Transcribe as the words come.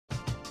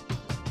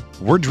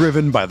We're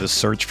driven by the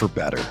search for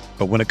better.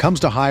 But when it comes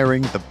to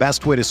hiring, the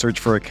best way to search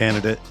for a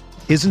candidate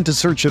isn't to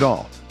search at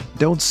all.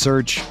 Don't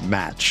search,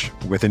 match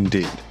with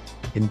Indeed.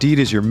 Indeed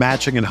is your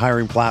matching and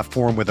hiring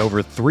platform with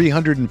over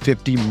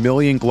 350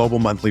 million global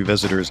monthly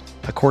visitors,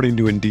 according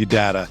to Indeed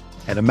data,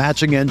 and a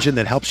matching engine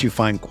that helps you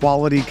find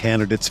quality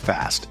candidates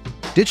fast.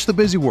 Ditch the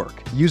busy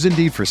work. Use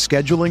Indeed for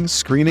scheduling,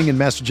 screening, and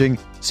messaging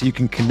so you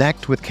can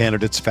connect with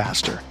candidates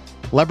faster.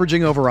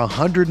 Leveraging over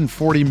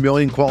 140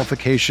 million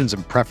qualifications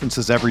and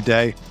preferences every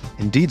day,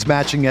 Indeed's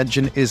matching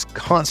engine is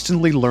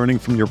constantly learning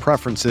from your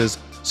preferences,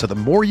 so the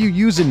more you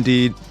use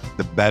Indeed,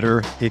 the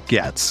better it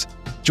gets.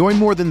 Join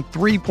more than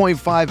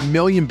 3.5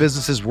 million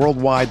businesses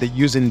worldwide that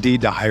use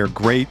Indeed to hire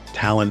great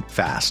talent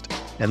fast.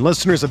 And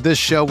listeners of this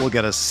show will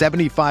get a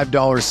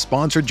 $75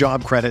 sponsored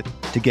job credit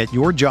to get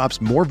your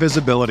jobs more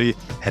visibility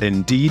at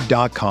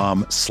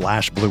Indeed.com/Blue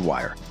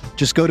Wire.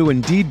 Just go to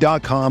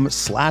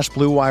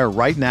Indeed.com/Blue Wire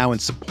right now and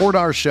support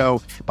our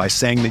show by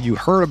saying that you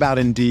heard about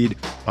Indeed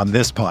on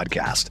this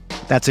podcast.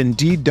 That's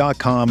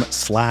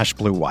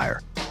Indeed.com/Blue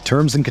Wire.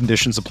 Terms and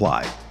conditions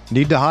apply.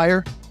 Need to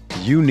hire?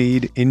 You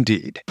need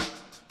Indeed.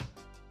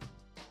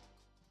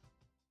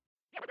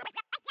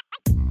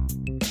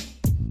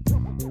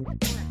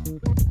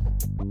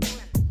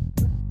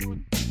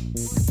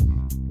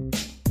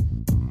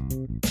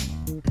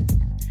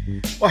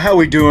 Well, how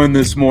we doing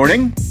this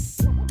morning?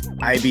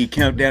 IB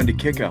Countdown to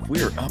Kickoff.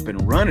 We are up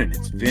and running.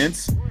 It's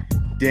Vince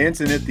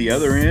dancing at the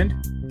other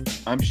end.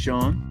 I'm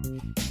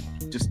Sean,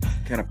 just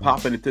kind of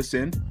popping at this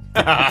end.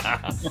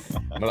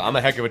 I'm a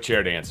heck of a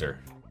chair dancer.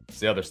 It's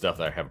the other stuff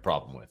that I have a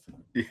problem with.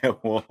 Yeah,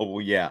 well,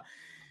 yeah.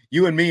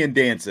 You and me and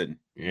dancing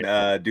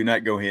do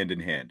not go hand in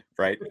hand,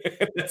 right?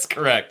 That's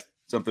correct.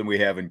 Something we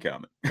have in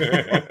common.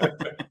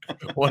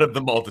 One of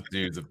the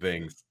multitudes of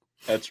things.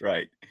 That's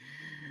right.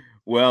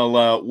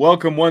 Well,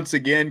 welcome once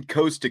again,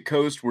 coast to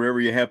coast, wherever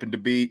you happen to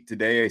be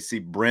today. I see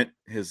Brent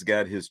has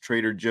got his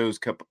Trader Joe's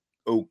cup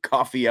of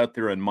coffee out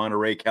there in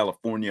Monterey,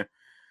 California.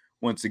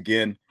 Once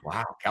again.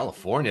 Wow,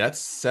 California. That's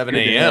 7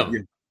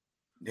 a.m.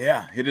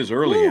 Yeah, it is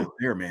early out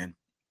there, man.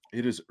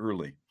 It is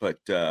early. But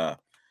and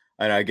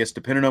I guess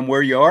depending on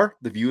where you are,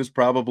 the view is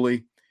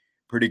probably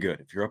pretty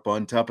good. If you're up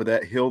on top of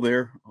that hill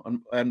there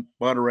on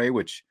Monterey,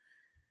 which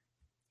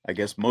I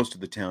guess most of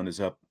the town is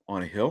up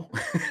on a hill,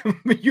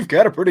 you've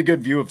got a pretty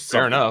good view of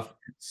something. Fair enough.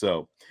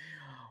 So,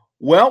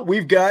 well,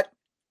 we've got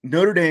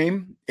Notre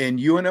Dame and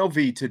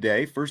UNLV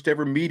today. First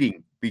ever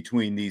meeting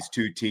between these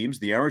two teams.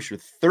 The Irish are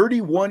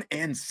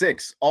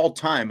 31-6 all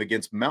time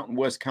against Mountain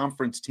West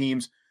Conference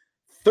teams.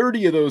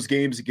 30 of those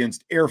games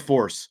against Air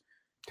Force.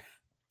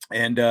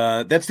 And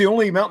that's the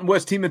only Mountain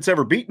West team that's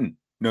ever beaten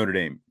Notre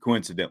Dame,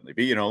 coincidentally.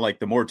 But, like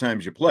the more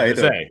times you play,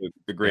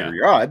 the greater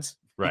your odds.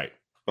 Right.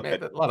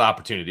 But, a lot of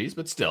opportunities,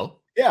 but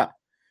still. Yeah.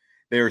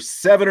 They are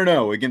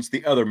 7-0 against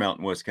the other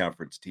Mountain West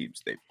Conference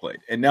teams they've played.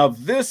 And now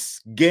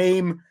this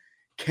game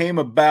came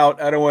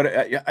about.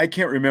 I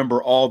can't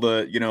remember all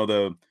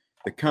the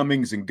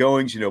comings and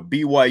goings,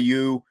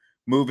 BYU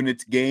moving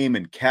its game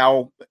and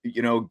Cal,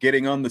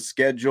 getting on the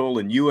schedule,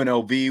 and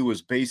UNLV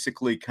was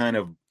basically kind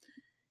of,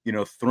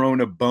 thrown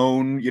a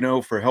bone,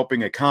 for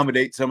helping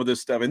accommodate some of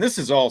this stuff. And this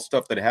is all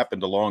stuff that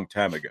happened a long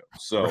time ago.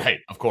 So right,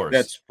 of course,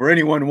 that's for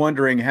anyone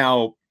wondering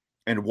how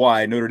and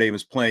why Notre Dame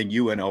is playing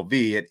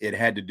UNLV. It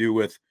had to do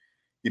with,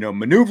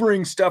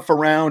 maneuvering stuff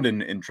around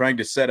and trying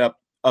to set up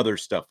other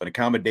stuff and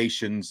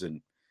accommodations,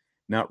 and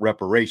not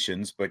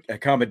reparations, but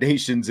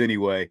accommodations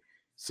anyway.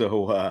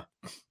 So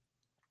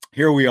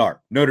here we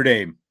are, Notre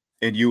Dame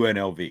and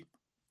UNLV.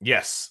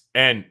 Yes.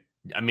 And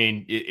I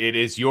mean, it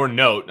is your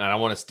note, and I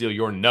don't want to steal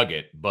your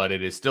nugget, but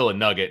it is still a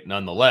nugget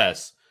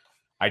nonetheless.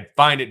 I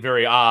find it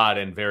very odd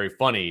and very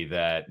funny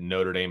that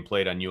Notre Dame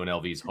played on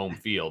UNLV's home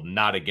field,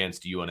 not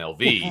against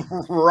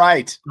UNLV.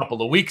 Right. A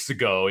couple of weeks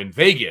ago in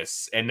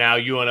Vegas, and now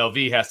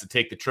UNLV has to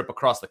take the trip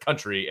across the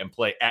country and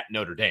play at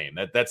Notre Dame.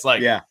 That's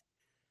like,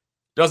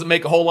 doesn't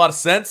make a whole lot of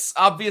sense,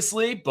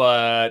 obviously,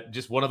 but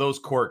just one of those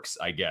quirks,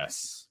 I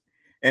guess.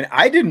 And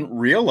I didn't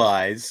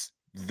realize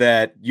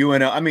that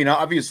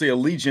obviously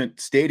Allegiant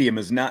Stadium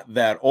is not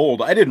that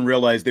old. I didn't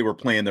realize they were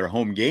playing their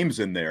home games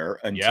in there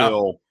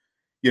until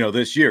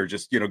this year,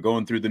 just,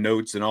 going through the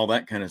notes and all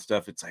that kind of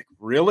stuff. It's like,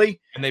 really?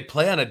 And they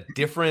play on a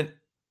different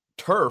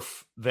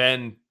turf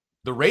than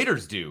the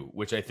Raiders do,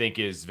 which I think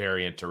is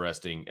very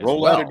interesting as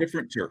Roll well. out a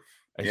different turf.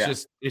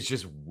 It's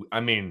just, I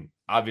mean,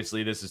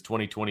 obviously this is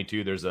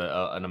 2022. There's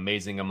an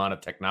amazing amount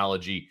of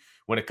technology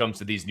when it comes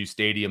to these new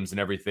stadiums and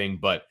everything.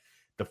 But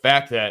the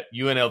fact that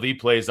UNLV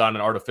plays on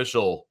an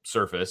artificial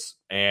surface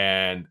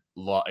and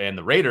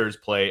the Raiders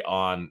play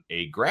on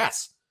a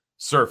grass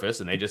surface,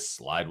 and they just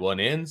slide one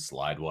in,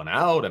 slide one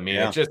out. I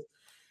mean,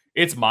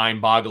 it's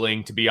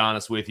mind-boggling, to be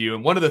honest with you.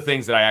 And one of the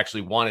things that I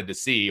actually wanted to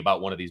see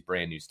about one of these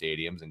brand new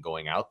stadiums and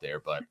going out there,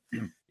 but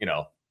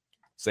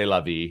c'est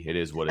la vie, it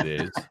is what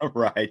it is.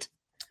 Right.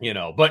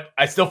 But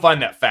I still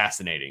find that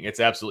fascinating. It's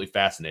absolutely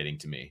fascinating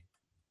to me.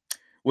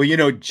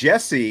 Well,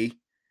 Jesse,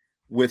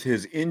 with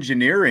his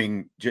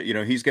engineering,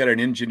 he's got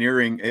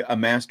a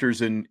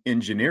master's in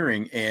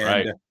engineering,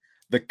 and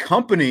the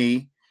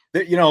company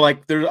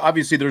like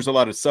there's a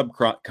lot of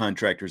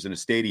subcontractors in a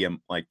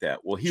stadium like that.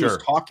 Well, he was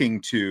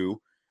talking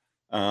to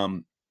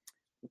one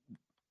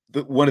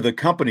of the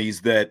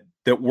companies that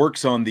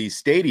works on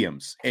these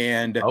stadiums,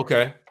 and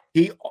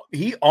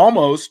he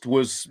almost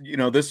was,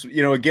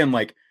 again,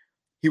 like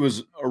he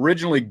was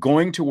originally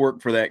going to work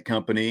for that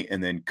company,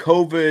 and then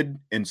COVID,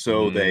 and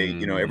so they,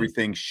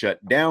 everything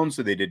shut down,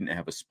 so they didn't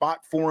have a spot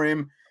for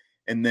him.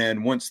 And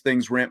then once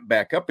things ramped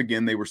back up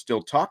again, they were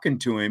still talking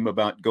to him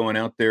about going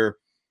out there,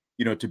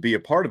 to be a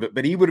part of it.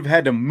 But he would have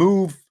had to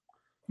move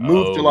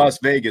to Las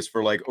Vegas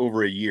for like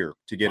over a year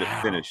to get it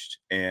finished.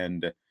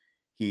 And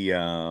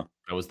that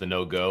was the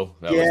no-go.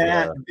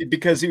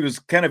 Because he was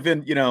kind of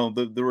in,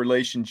 the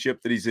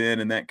relationship that he's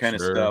in and that kind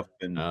of stuff.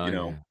 And, it's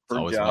her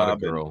always job. not a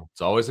girl.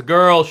 It's always a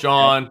girl,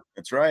 Sean. Yeah,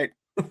 that's right.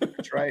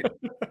 That's right.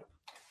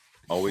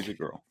 Always a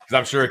girl. Because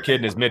I'm sure a kid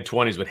in his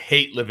mid-20s would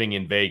hate living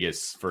in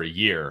Vegas for a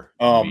year.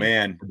 Oh,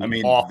 man. I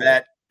mean, awful.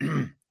 That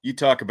you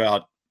talk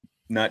about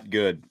not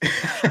good.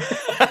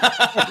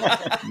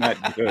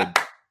 Not good.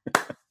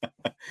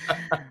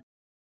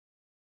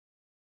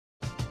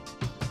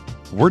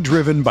 We're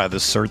driven by the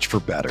search for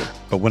better.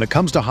 But when it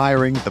comes to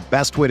hiring, the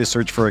best way to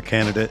search for a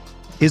candidate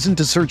isn't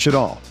to search at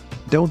all.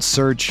 Don't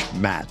search,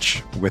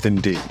 match with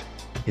Indeed.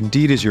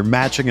 Indeed is your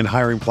matching and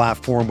hiring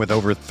platform with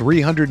over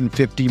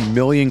 350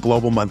 million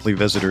global monthly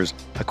visitors,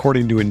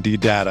 according to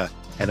Indeed data,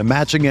 and a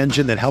matching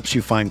engine that helps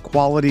you find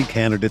quality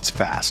candidates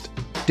fast.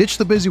 Ditch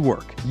the busy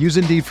work. Use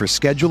Indeed for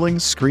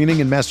scheduling,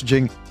 screening, and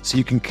messaging so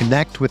you can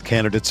connect with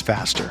candidates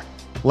faster.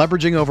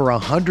 Leveraging over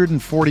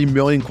 140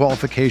 million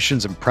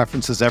qualifications and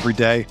preferences every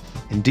day,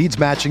 Indeed's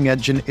matching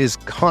engine is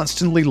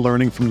constantly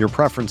learning from your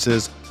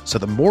preferences, so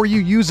the more you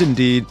use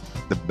Indeed,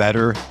 the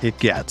better it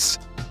gets.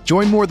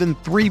 Join more than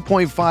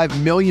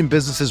 3.5 million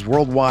businesses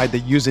worldwide that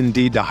use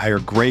Indeed to hire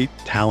great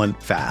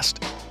talent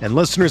fast. And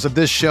listeners of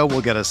this show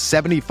will get a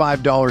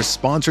 $75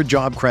 sponsored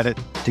job credit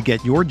to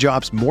get your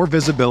jobs more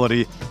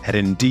visibility at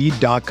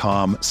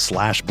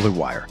Indeed.com/Blue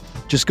Wire.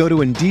 Just go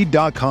to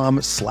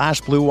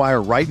Indeed.com/Blue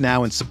Wire right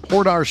now and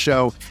support our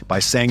show by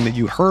saying that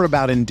you heard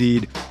about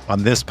Indeed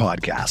on this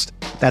podcast.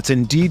 That's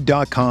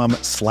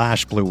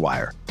Indeed.com/Blue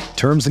Wire.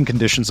 Terms and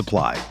conditions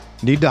apply.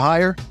 Need to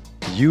hire?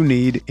 You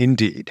need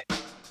Indeed.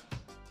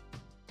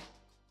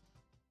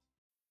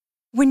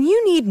 When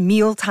you need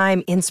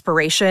mealtime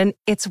inspiration,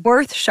 it's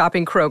worth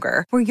shopping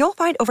Kroger, where you'll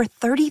find over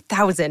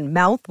 30,000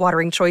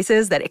 mouth-watering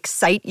choices that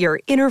excite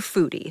your inner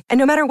foodie. And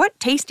no matter what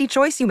tasty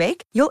choice you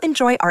make, you'll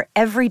enjoy our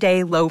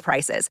everyday low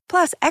prices,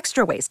 plus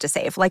extra ways to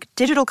save, like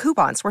digital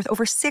coupons worth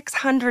over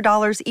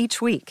 $600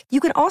 each week. You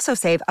can also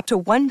save up to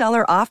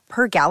 $1 off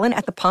per gallon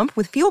at the pump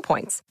with fuel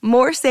points.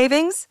 More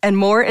savings and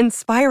more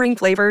inspiring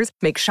flavors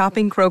make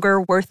shopping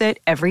Kroger worth it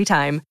every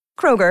time.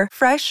 Kroger,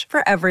 fresh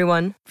for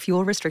everyone.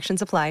 Fuel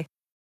restrictions apply.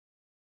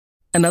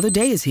 Another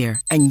day is here,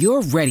 and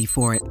you're ready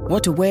for it.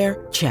 What to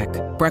wear? Check.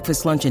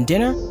 Breakfast, lunch, and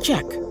dinner?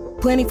 Check.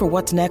 Planning for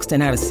what's next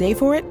and how to save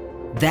for it?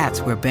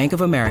 That's where Bank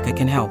of America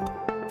can help.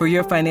 For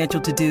your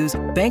financial to-dos,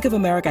 Bank of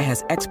America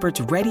has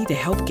experts ready to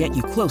help get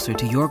you closer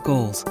to your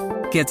goals.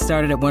 Get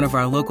started at one of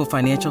our local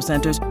financial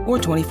centers or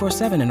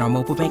 24/7 in our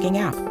mobile banking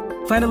app.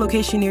 Find a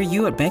location near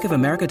you at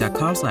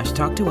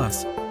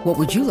bankofamerica.com/talktous. What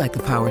would you like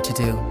the power to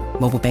do?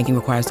 Mobile banking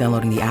requires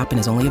downloading the app and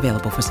is only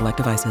available for select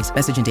devices.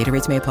 Message and data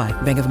rates may apply.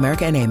 Bank of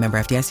America N.A., member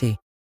FDIC.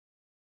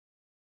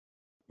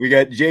 We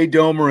got Jay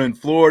Domer in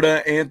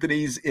Florida,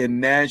 Anthony's in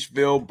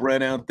Nashville,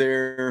 Brent out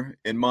there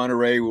in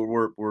Monterey.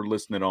 We're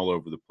listening all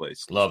over the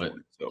place. Love it.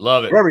 So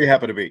Love it. Wherever you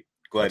happen to be.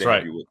 Glad to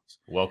have you with us.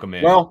 Welcome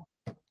in. Well,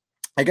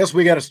 I guess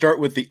we got to start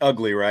with the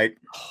ugly, right?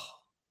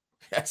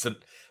 That's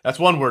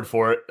one word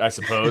for it, I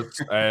suppose.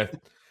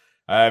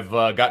 I've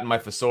gotten my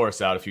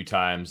thesaurus out a few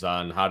times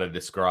on how to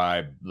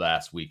describe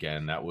last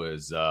weekend. That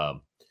was it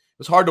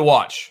was hard to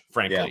watch,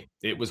 frankly.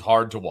 Yeah. It was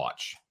hard to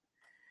watch.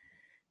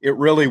 It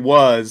really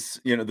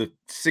was. The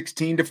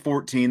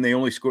 16-14, they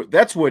only scored.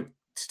 That's what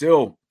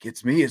still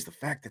gets me, is the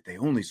fact that they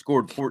only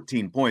scored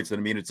 14 points. And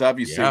I mean, it's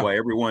obviously why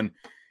everyone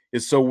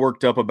is so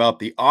worked up about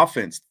the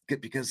offense,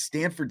 because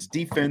Stanford's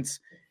defense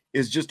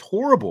is just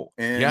horrible.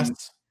 And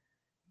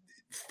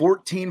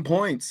 14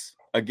 points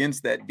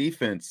against that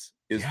defense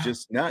is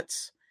just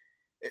nuts.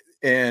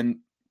 And,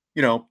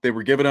 they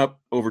were giving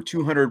up over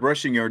 200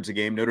 rushing yards a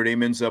game. Notre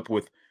Dame ends up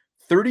with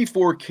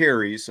 34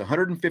 carries,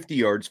 150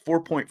 yards,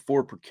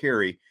 4.4 per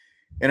carry.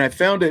 And I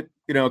found it,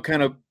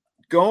 kind of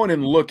going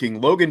and looking.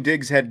 Logan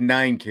Diggs had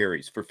 9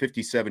 carries for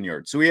 57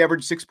 yards. So he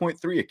averaged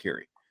 6.3 a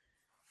carry.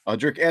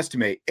 Audric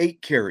Estime,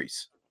 8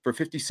 carries for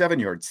 57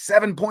 yards,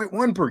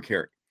 7.1 per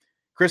carry.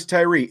 Chris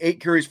Tyree, 8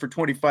 carries for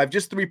 25,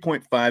 just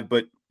 3.5.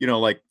 But,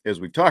 like as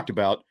we've talked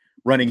about,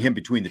 running him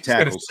between the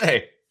tackles,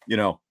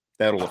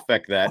 that'll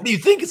affect that. What do you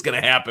think is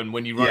going to happen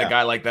when you run a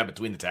guy like that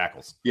between the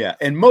tackles? Yeah,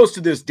 and most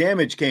of this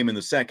damage came in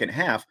the second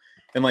half.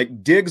 And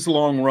like Diggs'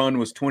 long run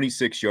was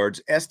 26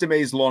 yards.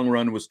 Estime's long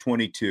run was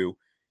 22.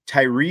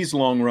 Tyree's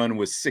long run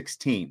was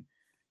 16.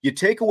 You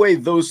take away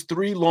those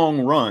 3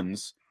 long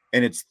runs,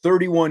 and it's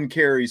 31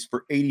 carries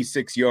for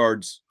 86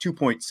 yards,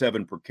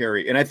 2.7 per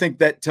carry. And I think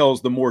that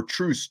tells the more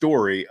true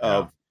story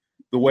of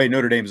the way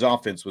Notre Dame's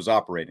offense was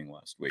operating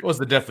last week. What was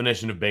the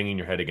definition of banging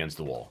your head against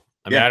the wall?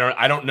 I mean, Yeah.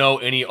 I don't know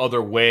any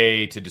other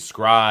way to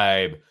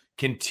describe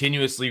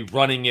continuously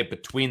running it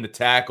between the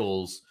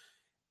tackles,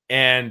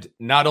 and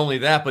not only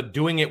that, but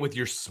doing it with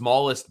your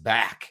smallest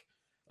back.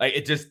 Like,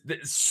 it just,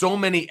 so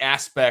many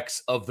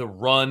aspects of the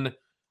run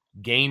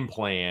game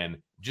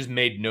plan just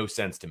made no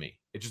sense to me.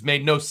 It just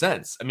made no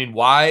sense. I mean,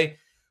 why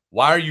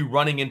are you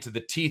running into the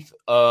teeth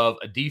of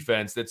a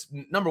defense that's,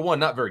 number one,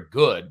 not very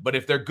good, but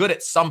if they're good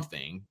at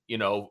something,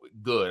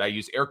 good, I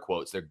use air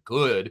quotes, they're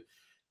good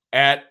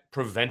at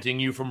preventing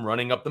you from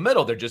running up the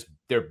middle.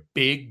 They're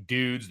big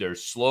dudes, they're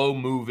slow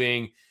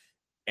moving,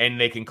 and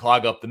they can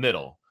clog up the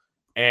middle.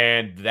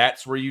 And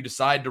that's where you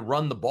decide to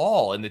run the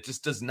ball. And it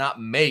just does not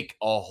make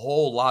a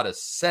whole lot of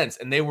sense.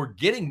 And they were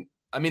getting,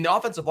 the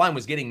offensive line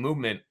was getting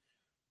movement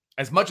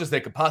as much as they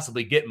could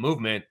possibly get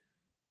movement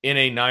in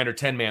a 9 or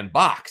 10 man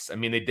box. I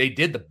mean, they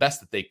did the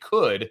best that they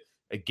could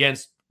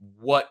against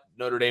what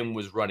Notre Dame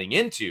was running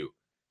into.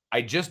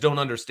 I just don't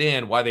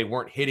understand why they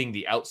weren't hitting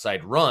the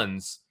outside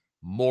runs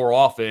more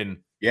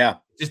often. Yeah.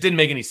 It just didn't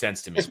make any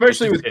sense to me.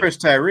 Especially with Chris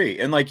Tyree.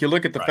 And like, you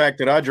look at the fact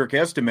that Audric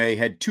Estime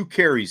had 2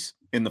 carries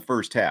in the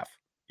first half,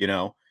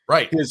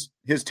 Right.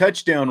 His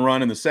touchdown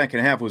run in the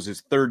second half was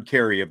his 3rd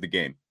carry of the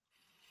game.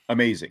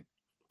 Amazing.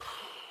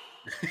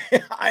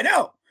 I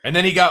know. And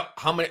then he got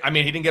how many?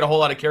 He didn't get a whole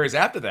lot of carries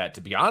after that,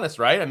 to be honest,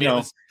 right?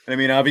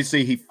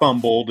 Obviously he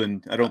fumbled,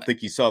 and I don't think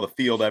he saw the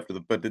field after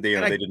but they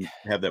didn't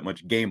have that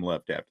much game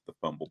left after the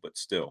fumble, but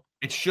still.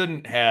 It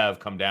shouldn't have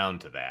come down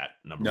to that,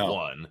 number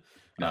one.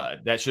 No.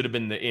 That should have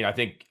been I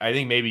think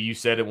maybe you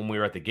said it when we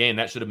were at the game,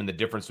 that should have been the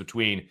difference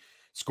between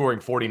scoring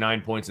 49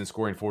 points and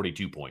scoring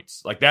 42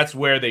 points. Like, that's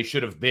where they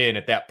should have been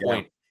at that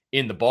point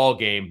in the ball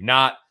game,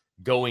 not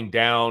going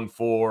down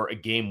for a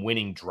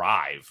game-winning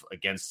drive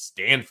against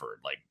Stanford.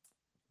 Like,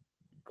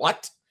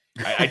 what?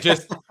 I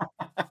just,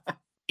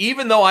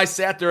 even though I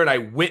sat there and I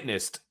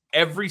witnessed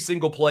every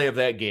single play of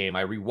that game,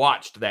 I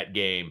rewatched that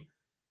game,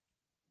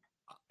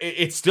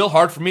 it's still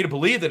hard for me to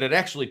believe that it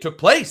actually took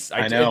place.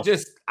 I know.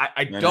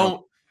 I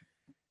don't.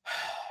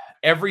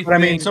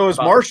 Everything. But so is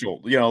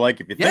Marshall,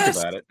 like, if you think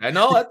about it. I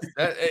know.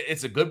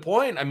 It's a good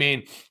point.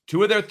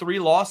 2 of their 3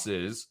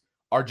 losses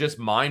are just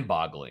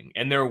mind-boggling,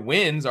 and their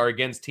wins are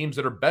against teams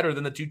that are better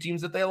than the 2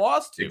 teams that they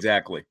lost to.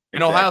 Exactly.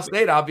 And Ohio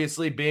State,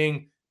 obviously,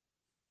 being,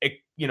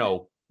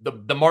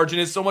 the margin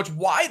is so much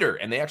wider,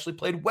 and they actually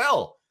played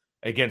well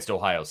against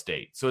Ohio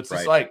State. So it's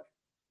just like,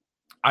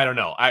 I don't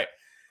know. I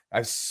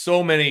have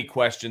so many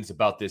questions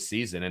about this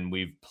season, and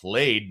we've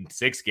played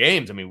 6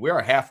 games. We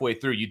are halfway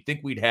through. You'd think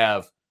we'd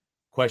have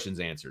questions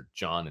answered,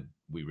 John, and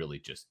we really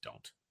just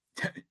don't.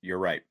 You're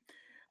right.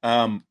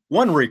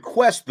 One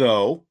request,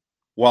 though,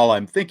 while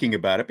I'm thinking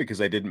about it,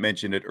 because I didn't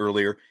mention it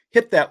earlier,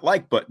 hit that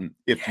like button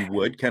if you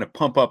would. Kind of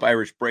pump up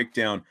Irish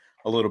Breakdown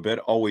a little bit.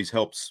 Always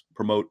helps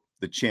promote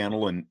the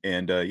channel and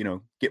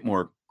get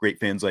more great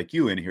fans like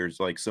you in here. It's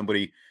like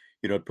somebody,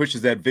 it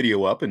pushes that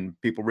video up and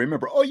people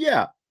remember, oh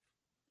yeah,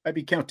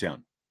 IB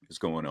Countdown is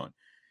going on.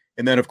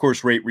 And then, of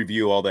course, rate,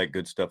 review, all that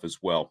good stuff as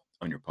well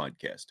on your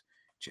podcast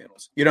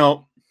channels.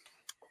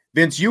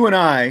 Vince, you and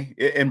I,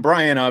 and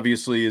Brian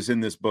obviously is in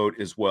this boat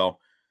as well.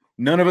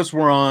 None of us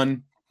were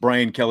on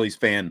Brian Kelly's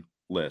fan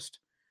list,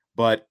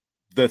 but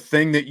the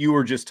thing that you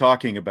were just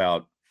talking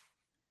about,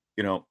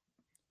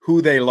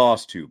 who they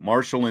lost to,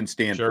 Marshall and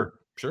Stanford,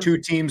 sure. 2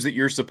 teams that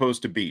you're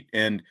supposed to beat.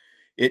 And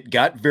it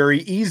got very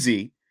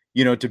easy,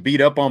 to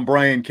beat up on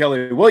Brian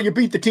Kelly. Well, you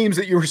beat the teams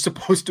that you were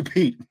supposed to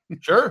beat.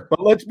 Sure.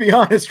 But let's be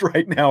honest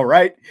right now,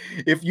 right?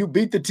 If you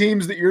beat the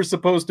teams that you're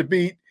supposed to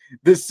beat,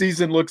 this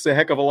season looks a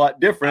heck of a lot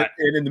different.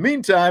 And in the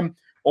meantime,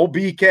 old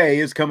BK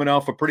is coming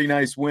off a pretty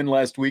nice win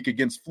last week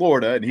against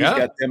Florida, and he's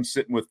got them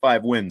sitting with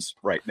 5 wins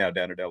right now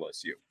down at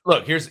LSU.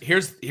 Look,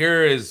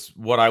 here is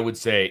what I would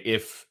say.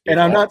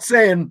 I'm not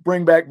saying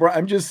bring back Brian.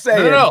 I'm just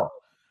saying. No.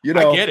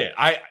 I get it.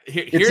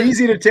 It's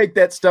easy to take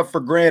that stuff for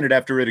granted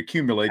after it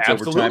accumulates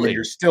over time, and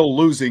you're still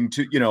losing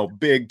to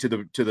big to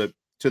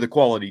the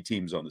quality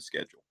teams on the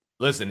schedule.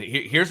 Listen,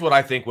 here's what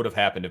I think would have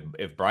happened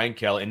if Brian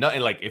Kelly and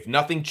if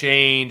nothing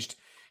changed.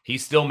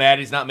 He's still mad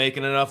he's not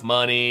making enough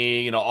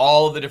money,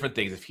 all of the different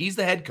things. If he's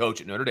the head coach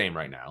at Notre Dame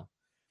right now,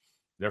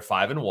 they're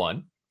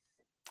 5-1,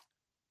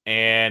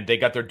 and they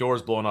got their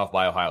doors blown off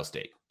by Ohio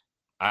State.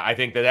 I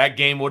think that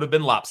game would have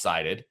been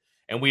lopsided,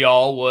 and we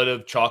all would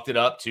have chalked it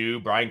up to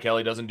Brian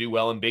Kelly doesn't do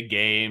well in big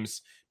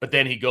games, but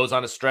then he goes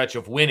on a stretch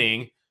of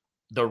winning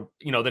the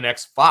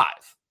next 5,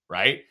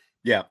 right?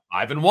 Yeah.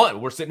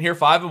 5-1. We're sitting here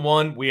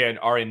 5-1. We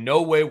are in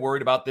no way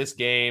worried about this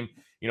game.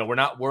 We're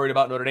not worried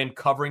about Notre Dame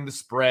covering the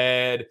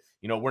spread.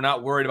 We're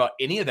not worried about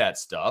any of that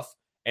stuff.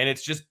 And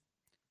it's just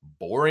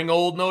boring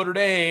old Notre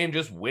Dame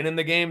just winning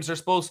the games they're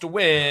supposed to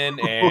win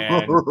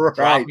and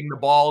dropping the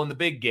ball in the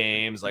big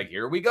games. Like,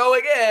 here we go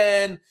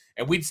again.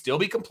 And we'd still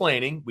be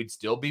complaining. We'd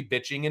still be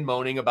bitching and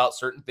moaning about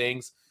certain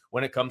things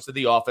when it comes to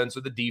the offense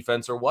or the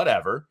defense or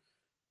whatever.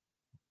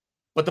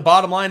 But the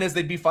bottom line is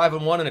they'd be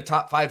 5-1 and a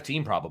top 5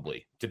 team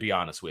probably, to be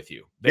honest with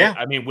you.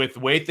 With the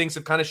way things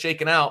have kind of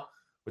shaken out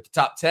with the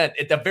top 10.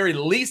 At the very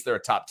least, they're a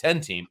top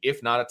 10 team,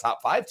 if not a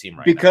top 5 team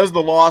right because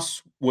now. the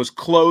loss was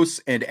close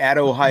and at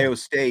Ohio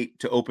State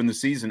to open the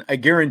season, I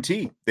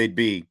guarantee they'd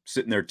be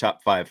sitting there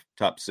top 5,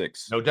 top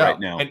 6 No doubt. right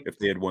now if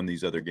they had won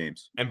these other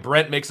games. And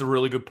Brent makes a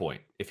really good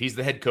point. If he's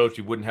the head coach,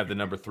 you wouldn't have the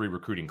number 3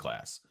 recruiting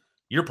class.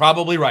 You're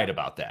probably right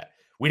about that.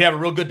 We'd have a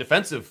real good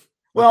defensive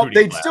Well,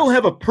 they'd class. still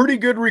have a pretty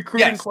good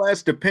recruiting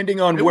class, depending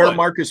on where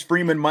Marcus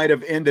Freeman might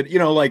have ended.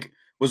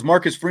 Was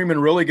Marcus Freeman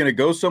really going to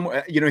go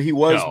somewhere? He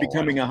was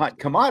becoming a hot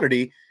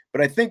commodity,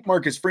 but I think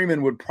Marcus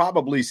Freeman would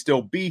probably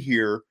still be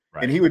here,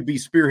 and he would be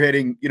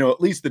spearheading,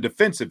 at least the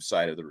defensive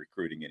side of the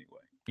recruiting anyway.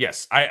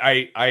 Yes,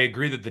 I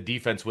agree that the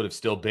defense would have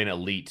still been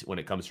elite when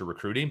it comes to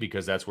recruiting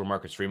because that's where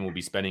Marcus Freeman will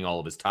be spending all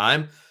of his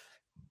time.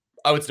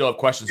 I would still have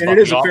questions. And it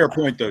is a fair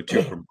point, though,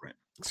 too, from Brent.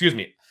 Excuse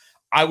me.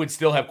 I would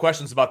still have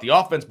questions about the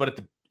offense, but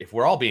if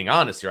we're all being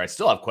honest here, I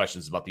still have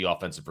questions about the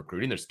offensive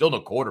recruiting. There's still no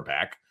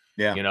quarterback.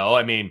 Yeah.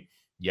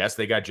 Yes,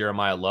 they got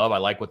Jeremiah Love. I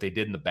like what they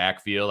did in the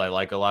backfield. I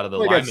like a lot of the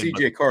linemen. They got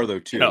CJ Carr, though,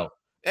 too.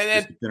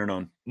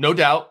 And no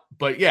doubt.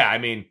 But, yeah,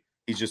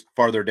 he's just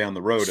farther down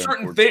the road,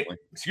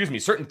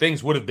 certain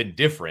things would have been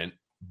different.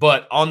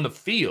 But on the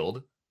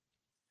field,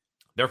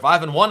 they're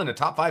 5-1 and a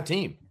top 5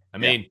 team.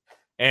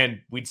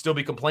 And we'd still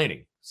be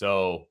complaining.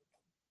 So,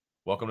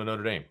 welcome to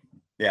Notre Dame.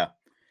 Yeah.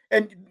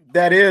 And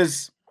that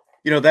is,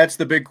 that's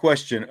the big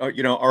question.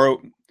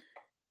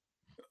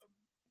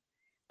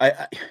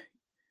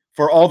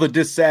 For all the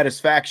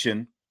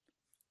dissatisfaction,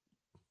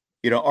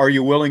 are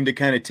you willing to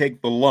kind of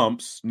take the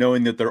lumps,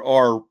 knowing that there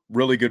are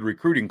really good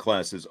recruiting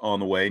classes on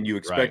the way, and you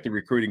expect the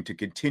recruiting to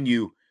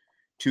continue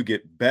to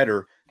get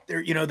better?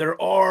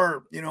 There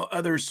are,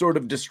 other sort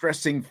of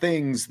distressing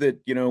things that,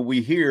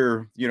 we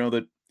hear,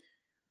 that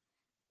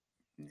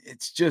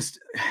it's just,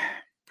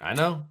 I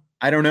know.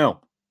 I don't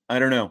know.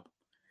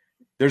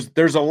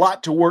 There's a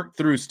lot to work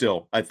through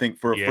still, I think,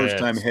 for a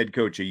first-time head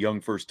coach, a young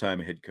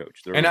first-time head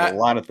coach. There's a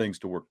lot of things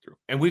to work through.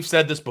 And we've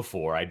said this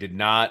before. I did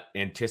not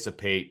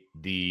anticipate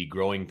the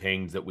growing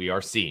pains that we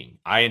are seeing.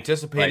 I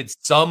anticipated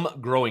some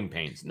growing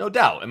pains, no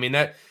doubt.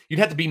 That you'd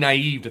have to be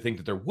naive to think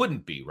that there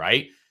wouldn't be,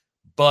 right?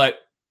 But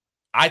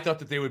I thought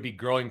that there would be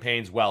growing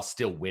pains while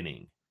still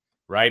winning,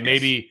 right? Yes.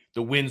 Maybe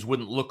the wins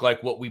wouldn't look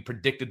like what we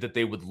predicted that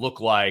they would look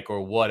like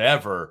or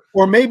whatever.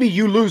 Or maybe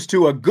you lose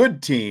to a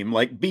good team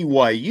like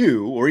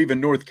BYU or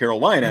even North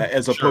Carolina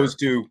as opposed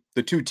to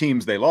the 2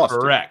 teams they lost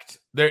Correct.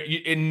 There,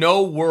 in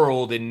no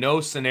world, in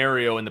no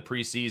scenario in the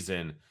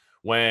preseason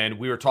when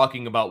we were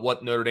talking about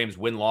what Notre Dame's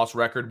win-loss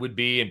record would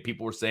be and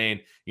people were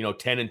saying,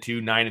 10-2,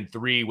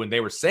 9-3, when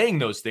they were saying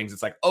those things,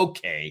 it's like,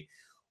 okay,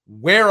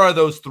 where are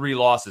those 3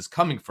 losses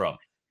coming from?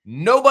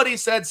 Nobody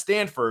said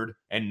Stanford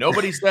and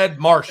nobody said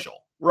Marshall.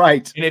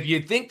 Right. And if you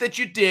think that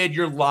you did,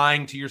 you're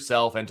lying to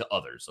yourself and to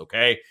others,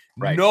 okay?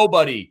 Right.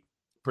 Nobody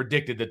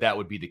predicted that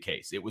would be the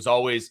case. It was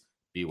always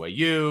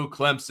BYU,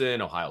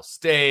 Clemson, Ohio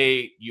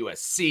State,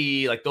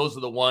 USC. Like, those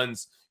are the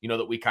ones,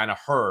 that we kind of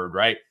heard,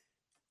 right?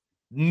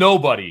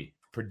 Nobody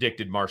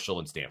predicted Marshall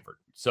and Stanford.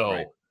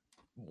 So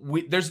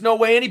there's no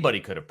way anybody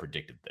could have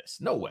predicted this.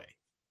 No way.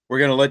 We're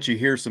going to let you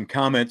hear some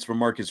comments from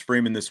Marcus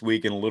Freeman this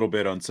week and a little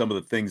bit on some of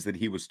the things that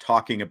he was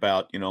talking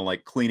about,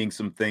 like cleaning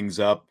some things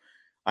up.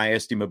 I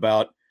asked him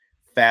about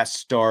fast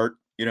start,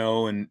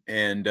 and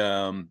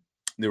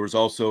there was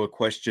also a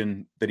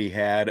question that he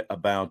had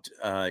about,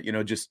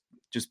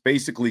 just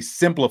basically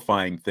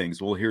simplifying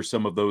things. We'll hear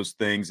some of those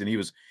things. And he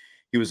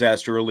was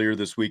asked earlier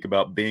this week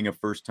about being a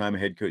first-time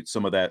head coach,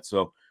 some of that.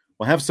 So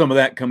we'll have some of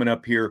that coming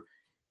up here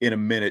in a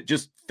minute.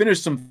 Just finish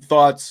some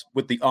thoughts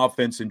with the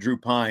offense and Drew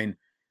Pine.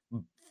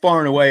 Far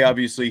and away,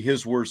 obviously,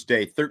 his worst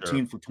day,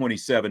 13 for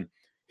 27.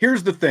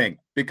 Here's the thing,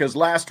 because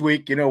last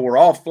week, we're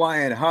all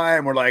flying high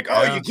and we're like,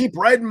 you keep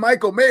riding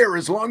Michael Mayer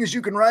as long as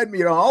you can ride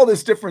me, all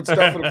this different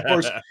stuff. And of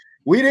course,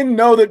 we didn't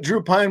know that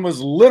Drew Pine was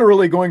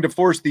literally going to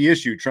force the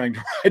issue trying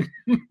to ride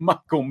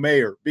Michael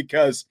Mayer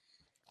because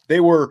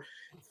they were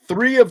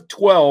 3 of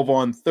 12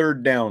 on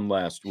 3rd down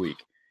last week.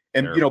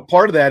 And,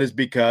 part of that is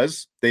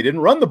because they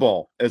didn't run the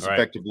ball as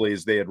effectively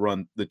as they had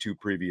run the 2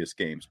 previous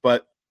games.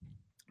 But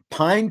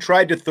Pine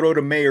tried to throw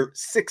to Mayer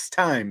 6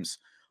 times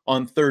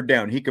on 3rd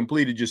down. He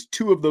completed just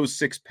 2 of those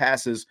 6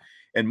 passes,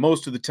 and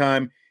most of the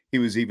time he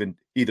was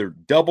either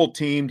double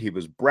teamed, he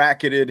was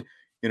bracketed.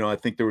 I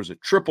think there was a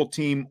triple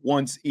team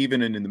once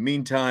even, and in the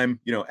meantime,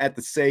 at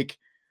the sake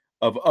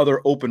of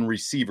other open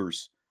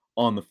receivers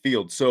on the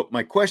field. So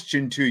my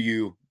question to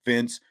you,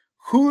 Vince,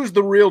 who's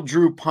the real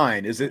Drew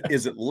Pine? Is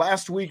it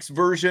last week's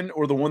version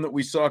or the one that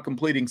we saw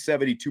completing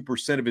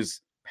 72% of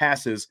his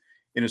passes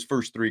in his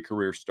first 3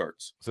 career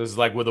starts? So this is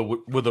like with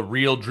a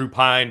real Drew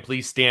Pine,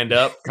 please stand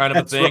up kind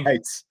of a thing.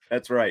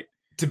 That's right.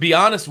 To be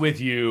honest with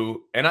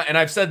you, and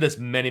I've said this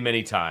many,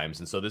 many times,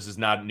 and so this is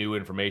not new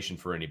information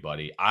for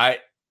anybody.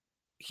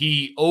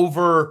 He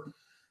over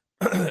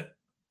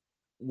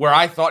where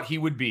I thought he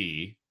would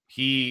be,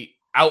 he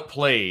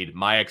outplayed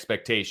my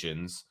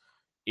expectations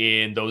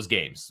in those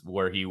games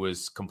where he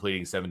was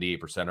completing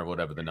 78% or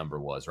whatever the number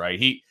was, right?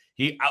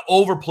 He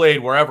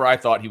overplayed wherever I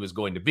thought he was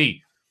going to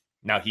be.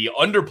 Now, he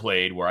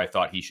underplayed where I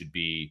thought he should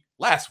be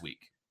last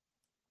week.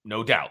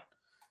 no doubt.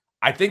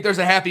 I think there's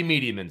a happy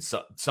medium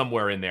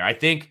somewhere in there. I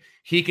think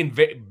he can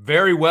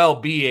very well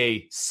be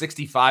a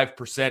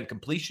 65%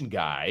 completion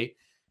guy,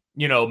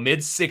 mid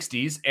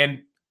 60s,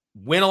 and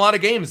win a lot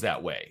of games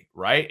that way,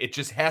 right? It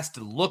just has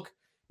to look,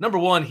 number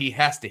one, he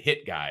has to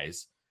hit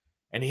guys,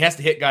 and he has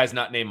to hit guys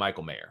not named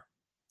Michael Mayer.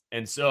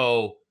 And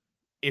so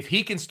if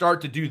he can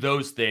start to do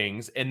those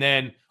things, and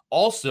then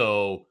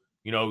also,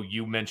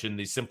 you mentioned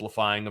the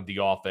simplifying of the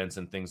offense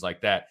and things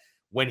like that.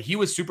 When he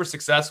was super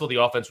successful, the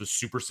offense was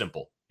super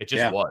simple. It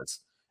just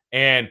was.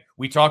 And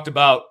we talked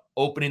about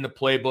opening the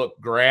playbook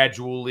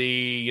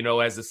gradually,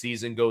 as the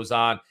season goes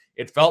on.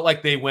 It felt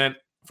like they went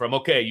from,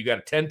 okay, you got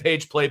a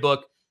 10-page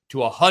playbook to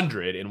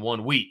 100 in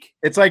 1 week.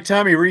 It's like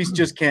Tommy Rees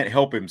just can't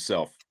help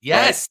himself.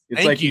 Yes. Right?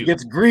 It's like he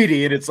gets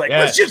greedy, and it's like,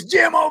 let's just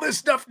jam all this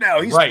stuff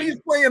now. He's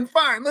playing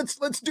fine.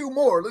 Let's do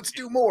more. Let's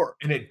do more.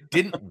 And it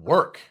didn't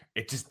work.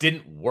 It just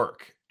didn't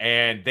work.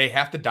 And they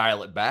have to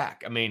dial it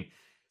back. I mean,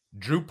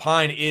 Drew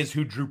Pine is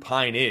who Drew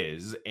Pine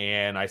is.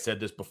 And I said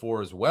this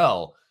before as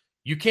well.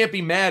 You can't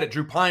be mad at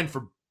Drew Pine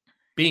for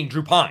being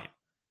Drew Pine.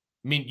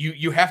 I mean,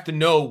 you have to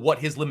know what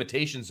his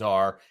limitations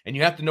are, and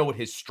you have to know what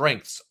his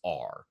strengths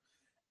are.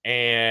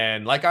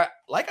 And like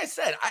I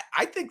said,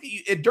 I think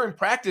that during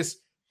practice,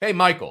 hey,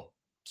 Michael,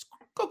 just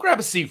go grab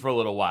a seat for a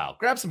little while.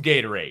 Grab some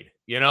Gatorade.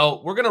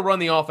 We're going to run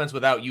the offense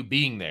without you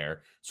being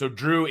there, so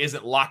Drew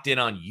isn't locked in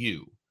on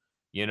you,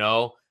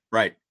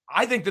 Right.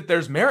 I think that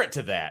there's merit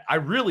to that. I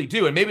really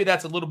do. And maybe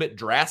that's a little bit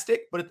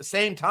drastic, but at the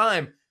same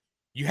time,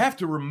 you have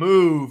to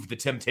remove the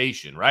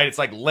temptation, right? It's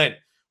like Lent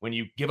when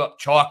you give up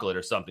chocolate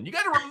or something. You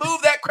got to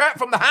remove that crap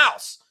from the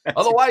house.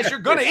 Otherwise, you're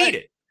going to eat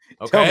it.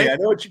 Okay. Tell me, I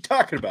know what you're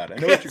talking about.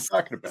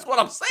 That's what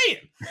I'm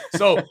saying.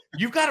 So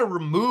you've got to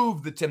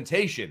remove the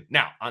temptation.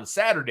 Now, on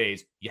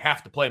Saturdays, you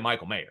have to play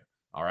Michael Mayer.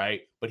 All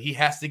right. But he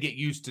has to get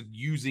used to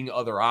using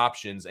other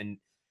options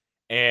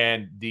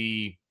and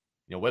the,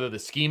 whether the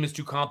scheme is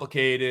too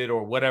complicated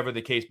or whatever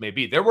the case may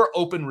be. There were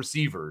open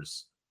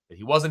receivers that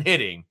he wasn't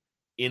hitting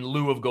in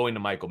lieu of going to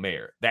Michael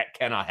Mayer. That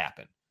cannot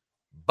happen.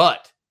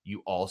 But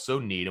you also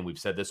need, and we've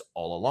said this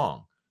all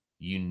along,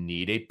 you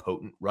need a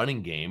potent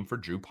running game for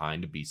Drew Pine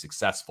to be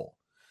successful.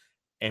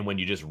 And when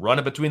you just run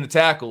it between the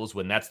tackles,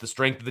 when that's the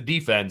strength of the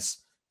defense,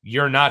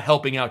 you're not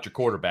helping out your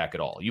quarterback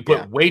at all. You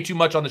put way too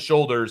much on the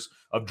shoulders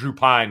of Drew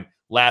Pine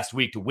last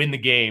week to win the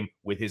game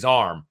with his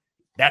arm.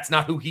 That's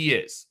not who he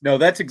is. No,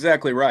 that's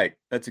exactly right.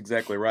 That's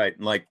exactly right.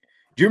 And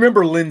do you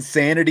remember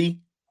Linsanity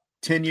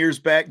 10 years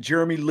back?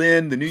 Jeremy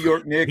Lin, the New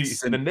York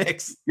Knicks, and the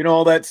Knicks,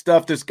 all that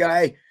stuff. This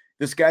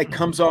guy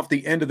comes off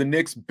the end of the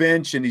Knicks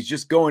bench, and he's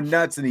just going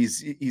nuts, and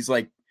he's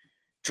like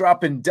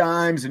dropping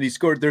dimes, and he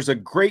scored. There's a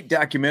great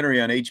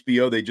documentary on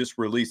HBO they just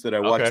released that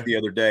I watched the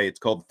other day. It's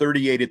called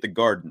 38 at the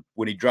Garden,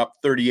 when he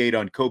dropped 38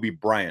 on Kobe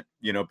Bryant,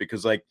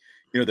 because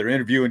they're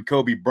interviewing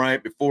Kobe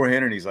Bryant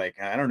beforehand, and he's like,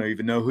 I don't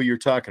even know who you're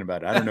talking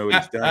about. I don't know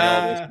what he's done.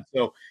 All this. And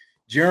so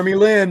Jeremy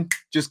Lin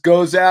just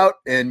goes out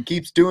and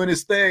keeps doing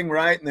his thing,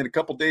 right? And then a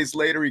couple days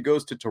later, he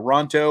goes to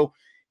Toronto,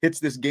 hits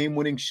this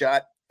game-winning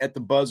shot at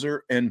the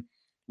buzzer, and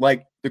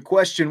the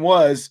question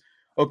was,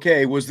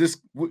 okay, was this,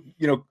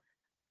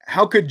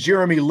 how could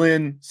Jeremy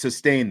Lin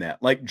sustain that?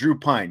 Like Drew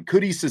Pine,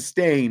 could he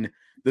sustain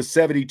the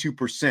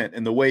 72%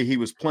 in the way he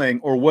was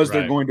playing, or was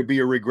there going to be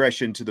a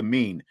regression to the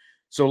mean?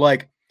 So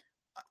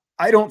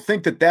I don't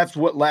think that that's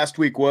what last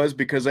week was,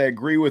 because I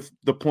agree with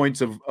the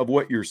points of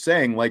what you're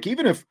saying.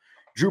 Even if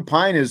Drew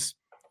Pine is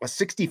a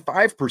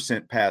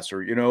 65%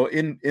 passer,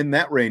 in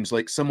that range,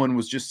 like someone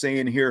was just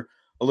saying here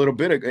a little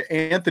bit ago,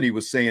 Anthony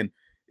was saying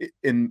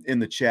in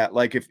the chat,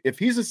 if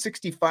he's a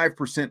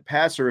 65%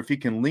 passer, if he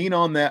can lean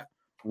on that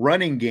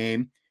running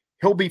game,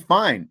 he'll be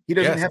fine. He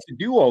doesn't have to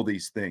do all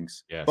these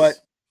things. Yes. But,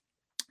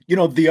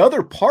 the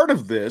other part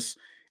of this,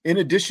 in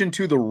addition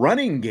to the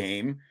running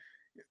game,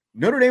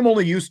 Notre Dame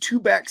only used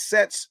 2-back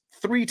sets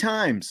 3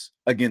 times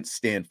against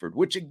Stanford,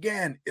 which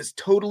again is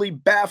totally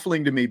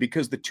baffling to me,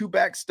 because the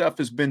 2-back stuff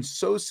has been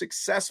so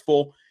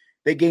successful.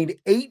 They gained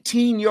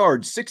 18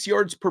 yards, 6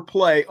 yards per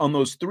play on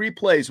those 3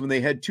 plays when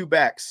they had 2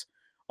 backs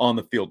on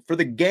the field. For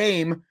the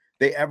game,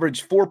 they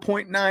averaged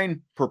 4.9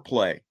 per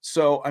play.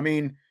 So,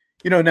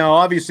 now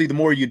obviously the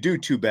more you do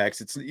 2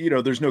 backs, it's,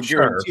 there's no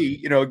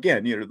guarantee,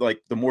 again,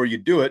 the more you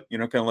do it,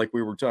 kind of like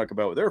we were talking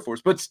about with Air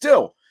Force, but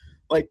still,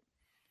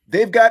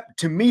 they've got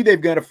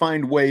to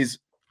find ways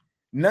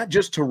not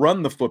just to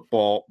run the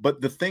football,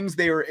 but the things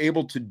they are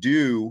able to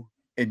do,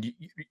 and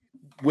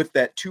with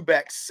that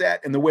 2-back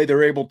set and the way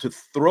they're able to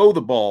throw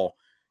the ball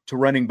to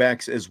running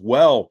backs as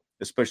well,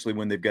 especially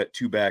when they've got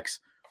 2 backs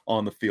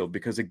on the field.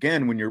 Because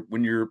again,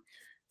 when you're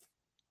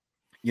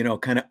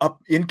kind of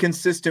up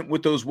inconsistent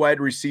with those wide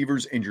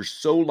receivers, and you're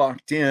so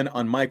locked in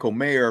on Michael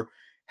Mayer,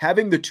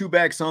 having the 2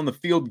 backs on the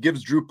field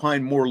gives Drew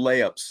Pine more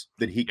layups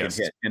that he can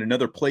hit, and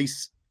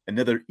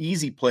another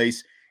easy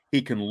place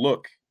he can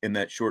look in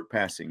that short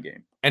passing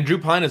game. And Drew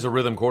Pine is a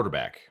rhythm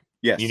quarterback.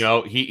 Yes.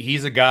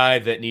 He's a guy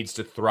that needs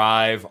to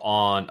thrive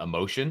on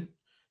emotion,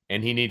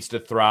 and he needs to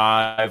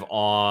thrive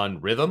on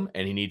rhythm,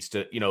 and he needs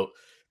to,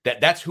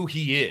 that's who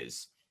he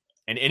is.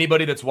 And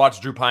anybody that's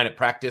watched Drew Pine at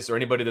practice or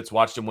anybody that's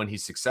watched him when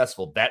he's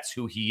successful, that's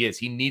who he is.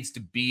 He needs to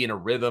be in a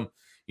rhythm,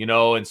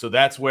 and so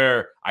that's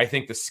where I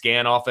think the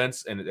scan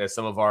offense, and as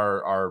some of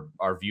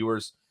our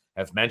viewers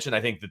have mentioned,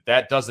 I think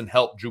that doesn't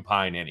help Drew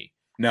Pine any.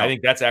 No. I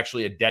think that's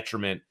actually a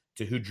detriment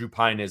to who Drew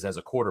Pine is as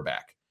a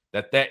quarterback.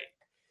 That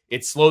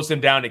it slows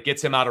him down. It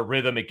gets him out of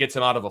rhythm. It gets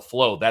him out of a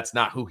flow. That's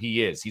not who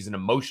he is. He's an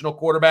emotional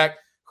quarterback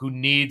who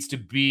needs to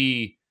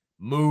be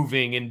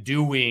moving and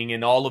doing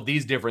and all of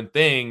these different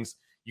things.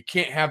 You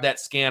can't have that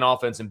scan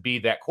offense and be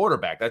that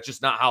quarterback. That's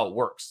just not how it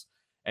works.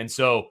 And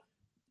so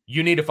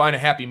you need to find a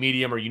happy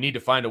medium, or you need to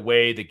find a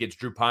way that gets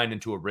Drew Pine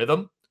into a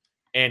rhythm,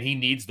 and he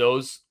needs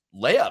those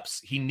layups.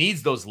 He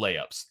needs those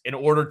layups in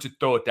order to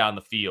throw it down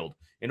the field,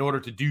 in order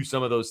to do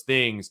some of those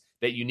things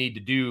that you need to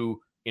do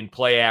in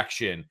play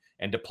action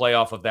and to play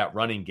off of that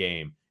running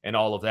game and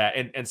all of that.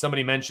 And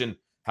somebody mentioned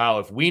how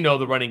if we know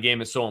the running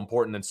game is so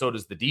important, then so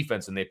does the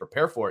defense, and they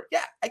prepare for it.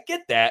 Yeah, I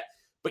get that,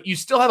 but you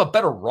still have a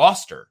better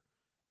roster.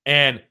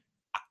 And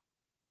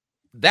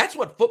that's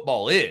what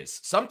football is.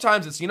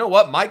 Sometimes it's,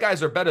 my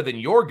guys are better than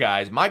your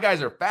guys. My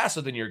guys are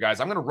faster than your guys.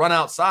 I'm going to run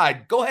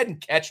outside. Go ahead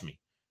and catch me.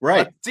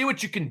 Right. Let's see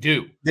what you can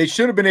do. They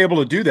should have been able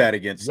to do that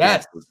against.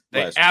 Yes,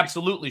 they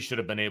absolutely should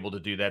have been able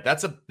to do that.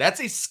 That's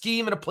a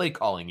scheme and a play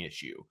calling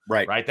issue.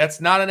 Right. That's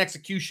not an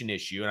execution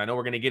issue. And I know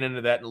we're going to get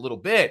into that in a little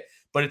bit,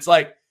 but it's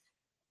like,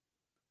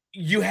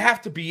 you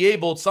have to be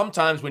able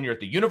sometimes when you're at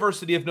the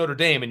University of Notre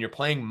Dame and you're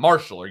playing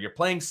Marshall or you're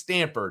playing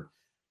Stanford,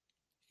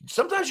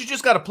 sometimes you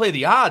just got to play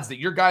the odds that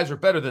your guys are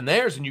better than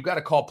theirs, and you got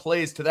to call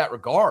plays to that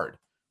regard,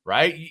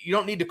 right? You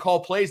don't need to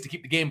call plays to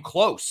keep the game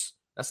close.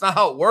 That's not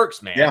how it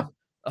works, man. Yeah.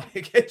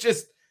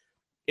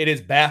 It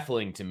is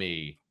baffling to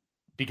me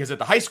because at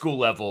the high school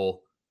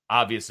level,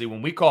 obviously,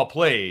 when we call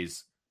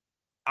plays,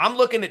 I'm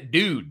looking at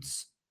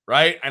dudes,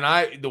 right? And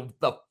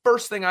the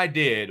first thing I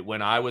did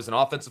when I was an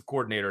offensive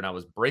coordinator and I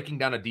was breaking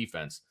down a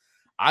defense,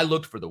 I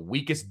looked for the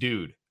weakest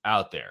dude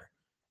out there.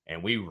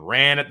 And we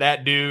ran at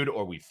that dude,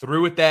 or we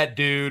threw at that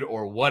dude,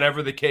 or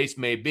whatever the case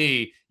may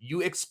be.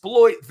 You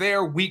exploit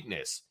their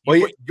weakness.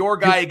 You put your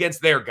guy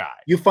against their guy.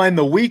 You find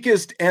the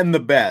weakest and the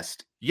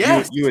best.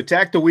 Yes. You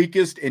attack the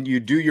weakest, and you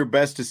do your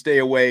best to stay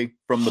away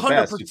from the 100%.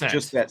 best. It's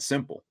just that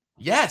simple.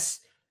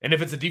 Yes. And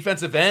if it's a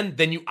defensive end,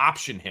 then you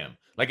option him.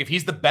 Like if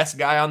he's the best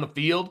guy on the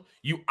field,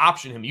 you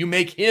option him. You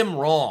make him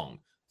wrong.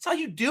 That's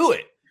how you do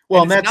it.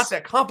 Well, and it's not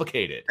that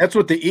complicated. That's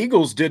what the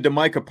Eagles did to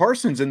Micah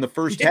Parsons in the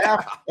first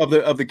half of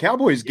the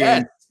Cowboys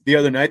game the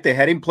other night. They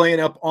had him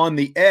playing up on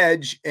the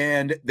edge,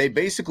 and they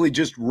basically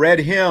just read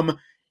him,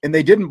 and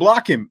they didn't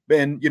block him.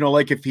 And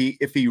like if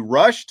he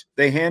rushed,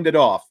 they handed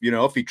off.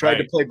 If he tried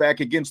to play back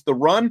against the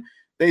run,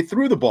 they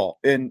threw the ball.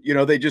 And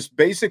they just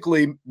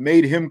basically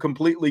made him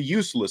completely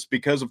useless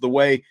because of the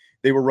way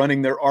they were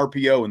running their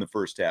RPO in the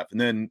first half.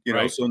 And then,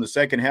 so in the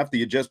second half,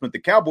 the adjustment the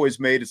Cowboys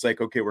made, it's like,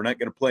 okay, we're not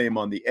going to play him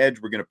on the edge.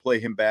 We're going to play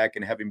him back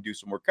and have him do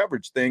some more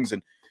coverage things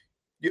and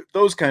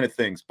those kind of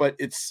things. But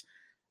it's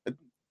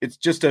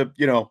just a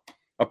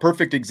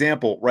perfect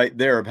example right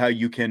there of how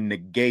you can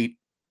negate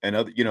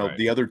another,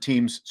 the other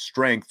team's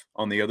strength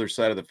on the other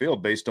side of the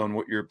field based on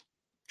what you're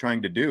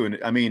trying to do. And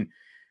I mean,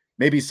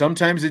 maybe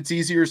sometimes it's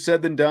easier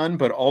said than done,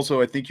 but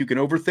also I think you can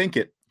overthink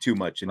it too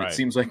much. And it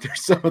seems like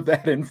there's some of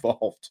that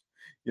involved.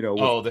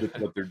 With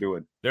what they're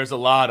doing. There's a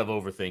lot of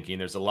overthinking.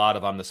 There's a lot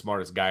of I'm the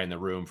smartest guy in the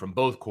room from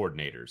both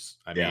coordinators.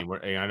 I mean,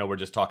 I know we're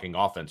just talking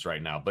offense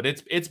right now, but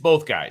it's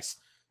both guys.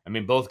 I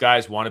mean, both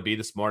guys want to be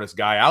the smartest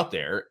guy out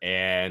there,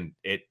 and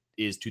it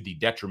is to the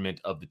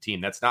detriment of the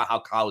team. That's not how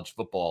college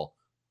football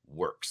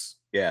works.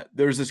 Yeah,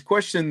 there's this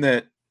question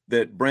that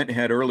Brent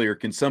had earlier.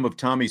 Can some of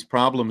Tommy's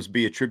problems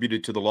be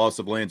attributed to the loss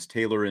of Lance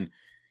Taylor and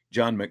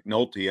John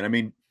McNulty? And I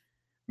mean,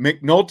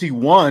 McNulty,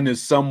 one,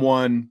 is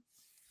someone,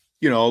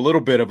 a little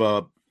bit of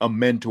a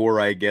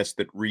mentor, I guess,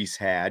 that Reese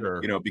had,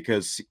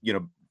 because,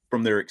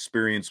 from their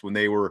experience when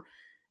they were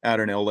out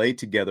in LA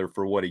together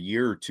for a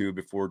year or two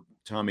before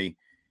Tommy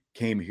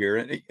came here.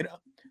 And,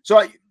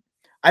 so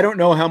I don't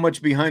know how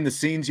much behind the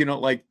scenes,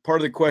 like part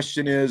of the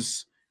question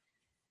is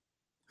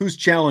who's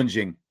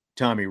challenging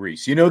Tommy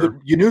Reese? You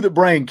knew that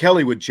Brian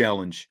Kelly would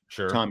challenge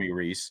Tommy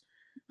Reese.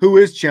 Who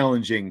is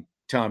challenging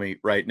Tommy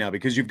right now?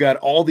 Because you've got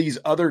all these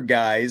other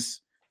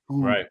guys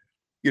who,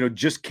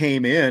 just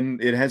came in.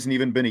 It hasn't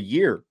even been a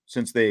year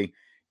since they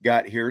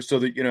got here. So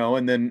that,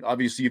 and then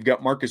obviously you've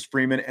got Marcus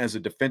Freeman as a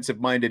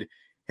defensive-minded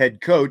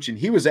head coach. And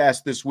he was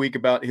asked this week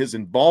about his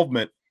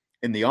involvement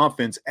in the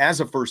offense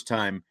as a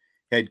first-time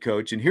head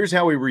coach. And here's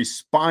how he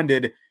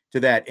responded to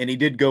that. And he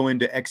did go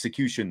into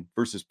execution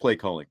versus play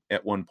calling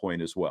at one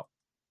point as well.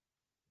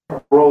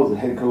 Our role as a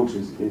head coach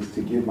is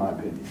to give my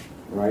opinion,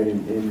 right?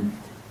 And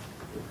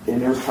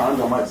there's times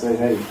I might say,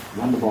 hey,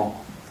 run the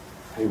ball.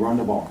 Hey, run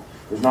the ball.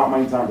 There's not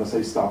many times I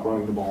say stop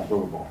running the ball and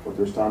throw the ball, but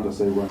there's times I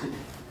say run.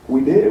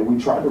 We did.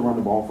 We tried to run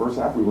the ball first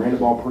half. We ran the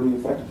ball pretty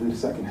effectively the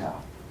second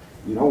half.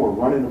 We're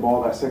running the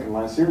ball that second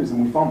line series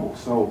and we fumble.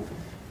 So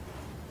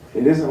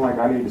it isn't like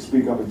I need to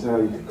speak up and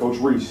tell you, Coach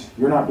Reese,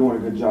 you're not doing a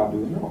good job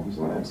doing it. No, he's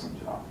doing an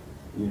excellent job.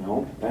 you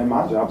know? And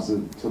my job is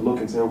to look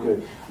and say,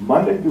 okay,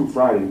 Monday through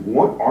Friday,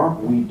 what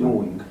aren't we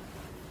doing?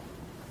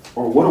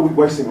 Or what are we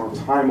wasting our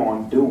time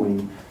on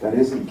doing that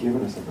isn't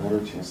giving us a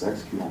better chance to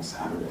execute on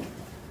Saturday?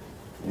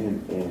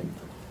 And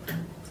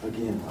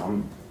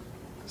again,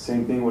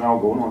 same thing when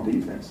I'm going on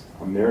defense.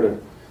 I'm there to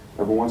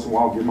every once in a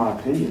while give my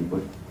opinion,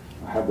 but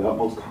I have the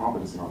utmost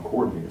confidence in our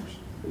coordinators.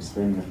 They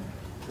spend an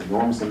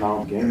enormous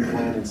amount of game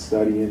planning and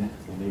studying,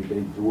 and they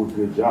do a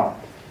good job.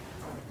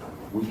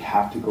 We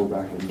have to go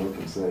back and look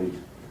and say,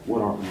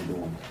 what aren't we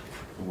doing?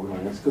 And we're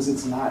going to, because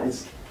it's not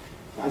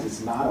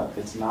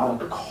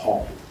a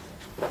call.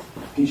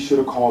 He should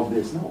have called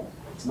this. No,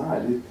 it's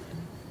not.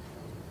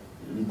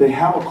 They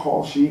have a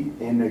call sheet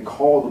and they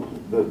call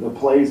the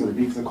plays or the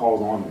defensive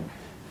calls on them.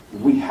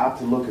 We have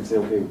to look and say,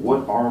 okay,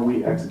 what are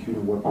we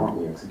executing? What aren't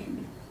we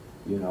executing?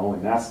 You know,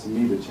 and that's to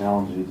me the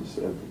challenge.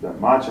 That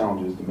my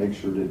challenge is to make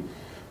sure that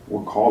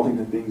we're calling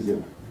the things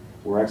that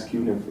we're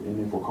executing,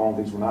 and if we're calling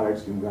things we're not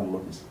executing, we got to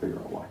look and figure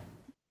out why.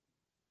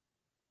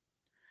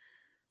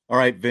 All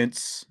right,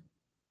 Vince.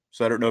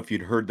 So I don't know if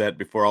you'd heard that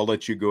before. I'll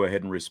let you go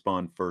ahead and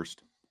respond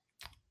first.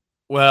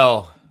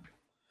 Well,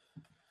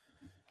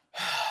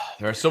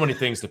 there are so many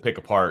things to pick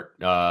apart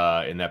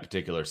in that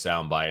particular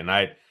soundbite, and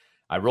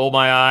I rolled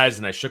my eyes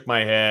and I shook my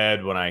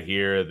head when I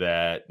hear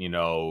that, you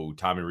know,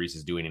 Tommy Rees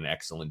is doing an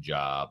excellent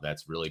job.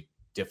 That's really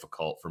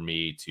difficult for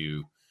me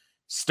to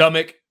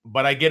stomach,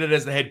 but I get it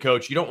as the head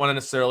coach. You don't want to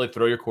necessarily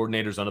throw your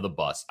coordinators under the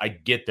bus. I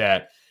get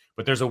that,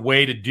 but there's a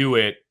way to do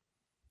it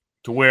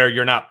to where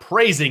you're not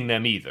praising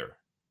them either.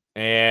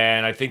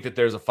 And I think that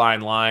there's a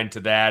fine line to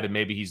that, and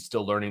maybe he's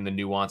still learning the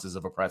nuances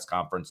of a press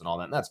conference and all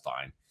that, and that's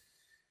fine.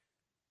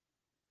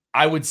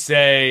 I would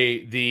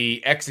say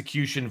the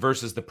execution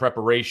versus the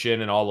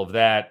preparation and all of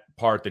that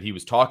part that he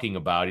was talking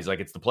about, he's like,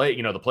 it's the play,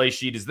 you know, the play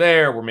sheet is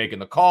there. We're making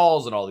the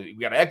calls and all we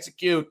got to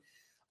execute.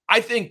 I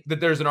think that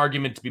there's an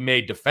argument to be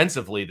made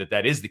defensively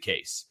that is the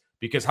case,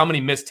 because how many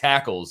missed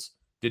tackles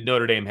did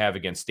Notre Dame have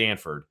against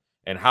Stanford,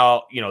 and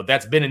how, you know,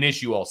 that's been an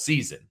issue all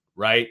season,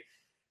 right?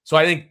 So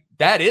I think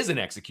that is an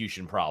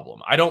execution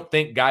problem. I don't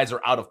think guys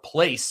are out of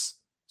place.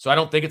 So I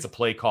don't think it's a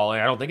play calling.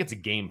 I don't think it's a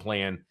game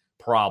plan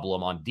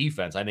problem on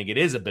defense. I think it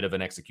is a bit of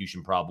an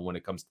execution problem when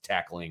it comes to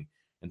tackling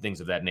and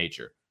things of that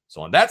nature.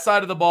 So on that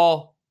side of the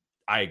ball,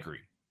 I agree.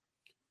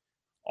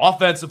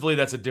 Offensively,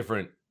 that's a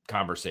different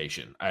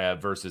conversation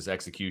versus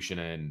execution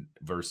and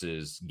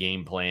versus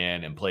game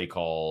plan and play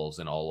calls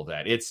and all of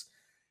that. It's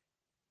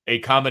a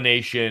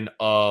combination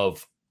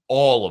of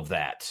all of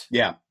that.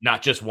 Yeah.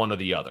 Not just one or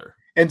the other.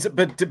 And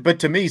but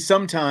to me,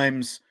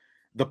 sometimes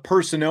the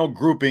personnel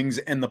groupings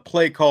and the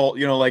play call,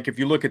 you know, like if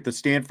you look at the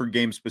Stanford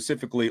game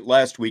specifically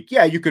last week,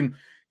 yeah, you can,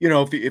 you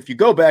know, if you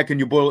go back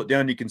and you boil it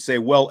down, you can say,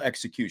 well,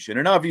 execution.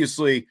 And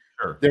obviously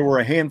there were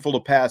a handful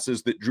of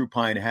passes that Drew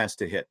Pine has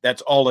to hit.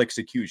 That's all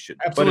execution.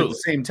 Absolutely. But at the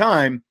same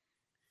time,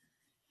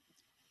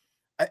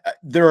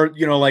 there are,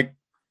 you know, like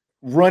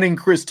running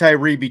Chris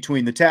Tyree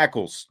between the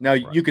tackles. Now,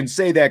 you can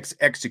say that's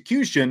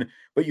execution,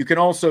 but you can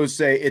also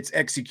say it's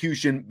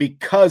execution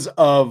because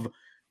of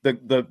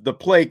the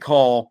play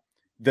call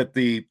that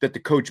the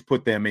coach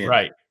put them in.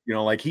 Right. You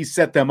know, like he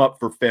set them up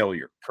for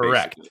failure.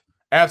 Correct. Basically.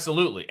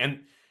 Absolutely.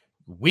 And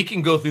we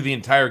can go through the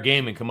entire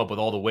game and come up with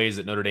all the ways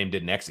that Notre Dame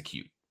didn't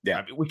execute. Yeah.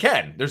 I mean, we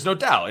can. There's no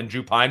doubt. And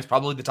Drew Pine's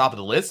probably the top of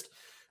the list.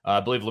 I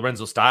believe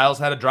Lorenzo Styles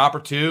had a drop or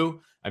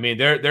two. I mean,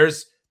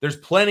 there's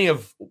plenty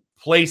of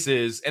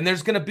places, and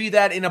there's going to be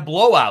that in a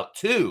blowout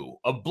too.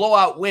 A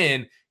blowout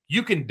win,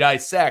 you can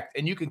dissect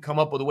and you can come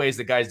up with ways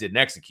that guys didn't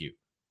execute,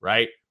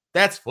 right?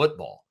 That's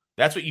football.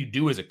 That's what you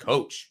do as a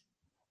coach.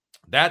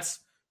 That's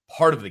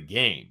part of the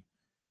game.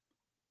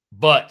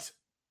 But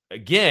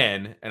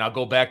again, and I'll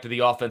go back to the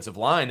offensive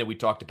line that we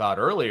talked about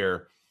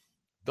earlier,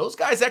 those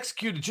guys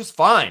executed just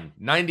fine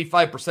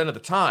 95% of the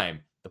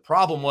time. The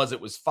problem was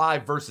it was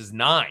 5 versus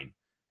 9.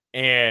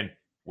 And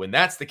when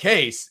that's the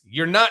case,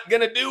 you're not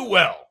going to do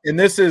well. And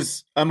this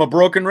is, I'm a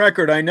broken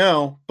record, I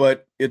know,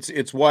 but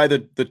it's why the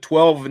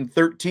 12 and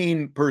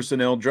 13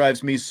 personnel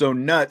drives me so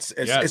nuts,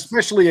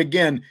 especially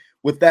again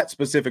with that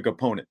specific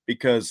opponent,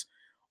 because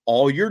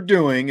all you're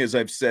doing, as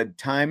I've said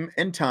time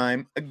and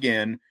time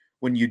again,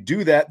 when you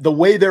do that, the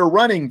way they're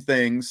running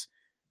things,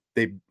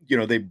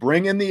 they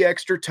bring in the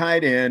extra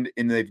tight end,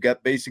 and they've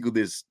got basically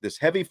this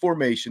heavy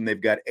formation.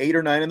 They've got 8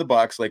 or 9 in the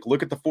box. Like,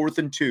 look at the 4th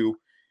and 2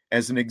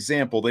 as an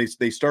example.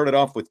 They started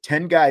off with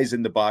 10 guys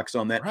in the box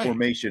on that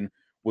formation,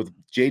 with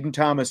Jaden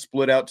Thomas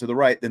split out to the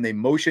right. Then they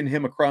motion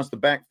him across the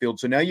backfield.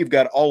 So now you've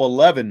got all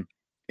 11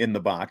 in the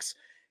box.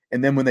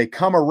 And then when they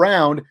come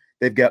around,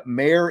 they've got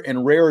Mayer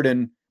and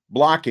Raridan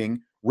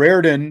blocking.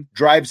 Raridan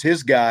drives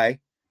his guy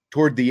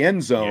toward the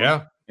end zone.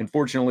 Yeah.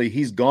 Unfortunately,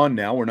 he's gone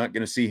now. We're not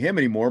going to see him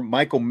anymore.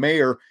 Michael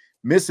Mayer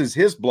misses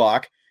his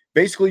block.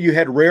 Basically, you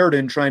had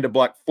Raridan trying to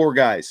block 4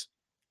 guys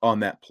on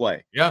that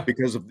play. Yeah.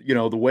 Because of,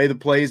 the way the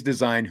play is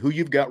designed, who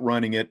you've got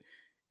running it,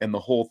 and the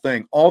whole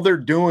thing. All they're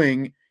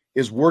doing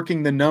is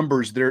working the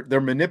numbers. They're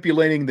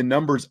manipulating the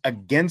numbers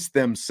against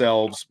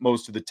themselves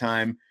most of the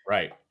time.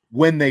 Right.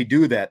 when they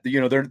do that.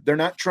 They're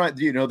not trying,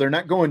 they're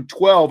not going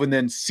 12 and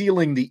then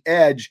sealing the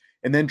edge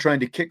and then trying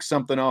to kick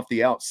something off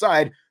the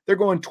outside. They're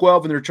going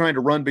 12 and they're trying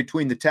to run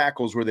between the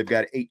tackles where they've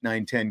got 8,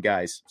 9, 10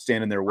 guys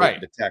standing there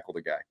waiting to tackle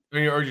the guy.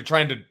 Or you're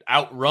trying to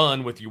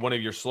outrun with one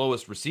of your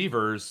slowest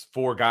receivers,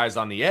 4 guys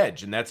on the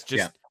edge. And that's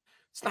just,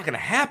 it's not going to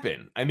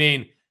happen. I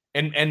mean,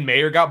 and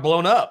Mayer got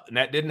blown up and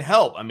that didn't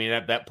help. I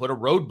mean, that put a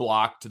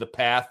roadblock to the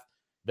path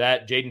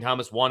that Jaden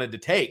Thomas wanted to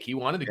take. He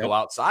wanted to go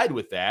outside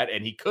with that,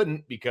 and he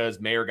couldn't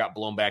because Mayer got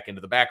blown back into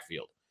the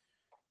backfield.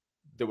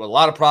 There were a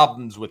lot of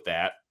problems with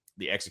that.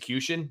 The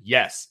execution,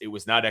 yes, it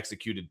was not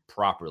executed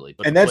properly.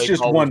 But that's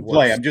just one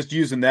play. I'm just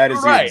using that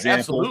as the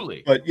example.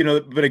 Absolutely.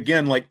 But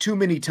again, like too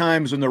many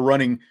times when they're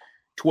running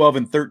 12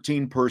 and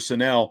 13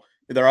 personnel,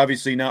 they're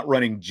obviously not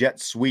running jet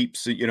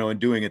sweeps, and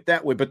doing it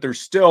that way. But they're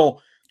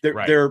still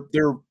they're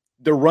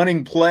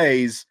running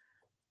plays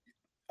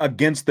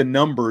against the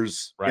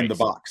numbers in the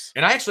box.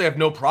 And I actually have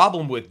no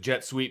problem with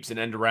jet sweeps and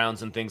end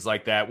arounds and things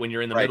like that when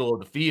you're in the middle of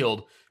the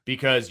field,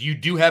 because you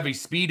do have a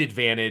speed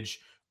advantage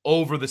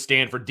over the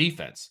Stanford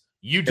defense.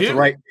 You do.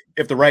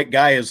 If the right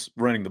guy is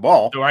running the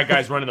ball. The right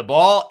guy's running the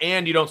ball,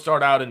 and you don't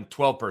start out in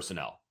 12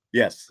 personnel.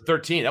 Yes.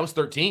 13. That was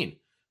 13.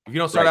 If you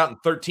don't start out in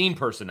 13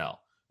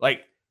 personnel, there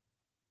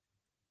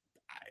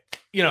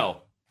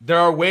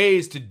are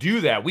ways to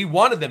do that. We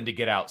wanted them to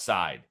get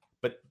outside.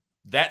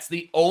 That's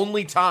the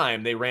only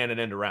time they ran an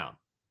end around.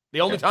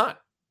 The only time.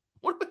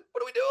 What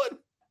are we doing?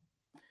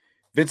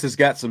 Vince has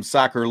got some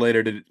soccer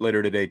later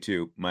today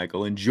too,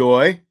 Michael.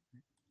 Enjoy.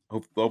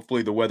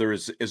 Hopefully the weather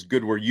is as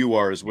good where you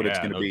are as what it's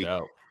going to be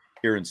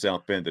here in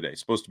South Bend today. It's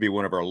supposed to be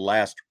one of our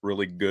last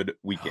really good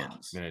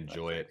weekends. I'm going to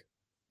enjoy it.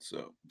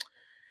 So,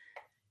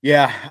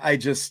 yeah, I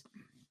just,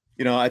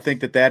 I think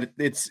that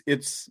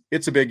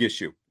it's a big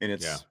issue, and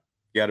it's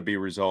got to be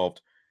resolved.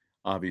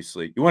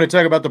 Obviously, you want to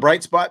talk about the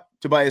bright spot,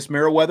 Tobias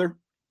Merriweather?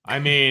 I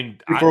mean,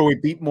 before we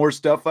beat more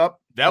stuff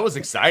up, that was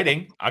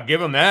exciting. I'll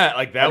give him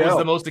that. That was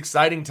the most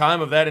exciting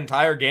time of that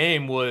entire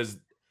game.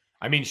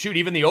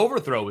 Even the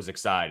overthrow was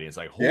exciting. It's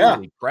like,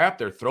 holy crap,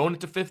 they're throwing it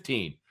to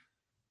 15.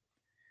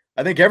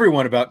 I think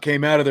everyone about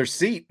came out of their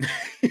seat.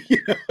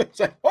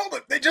 It's like,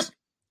 was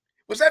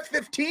that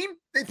 15?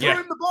 They threw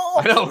him the ball.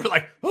 I know. We're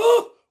like,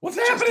 oh, what's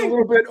happening? Just a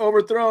little bit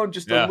overthrown,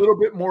 just a little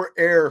bit more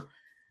air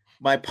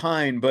by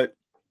Pine, but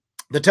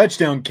the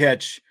touchdown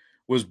catch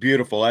was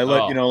beautiful. I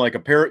let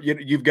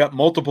you've got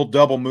multiple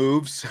double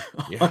moves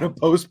on a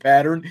post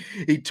pattern.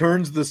 He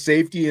turns the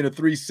safety in a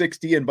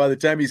 360, and by the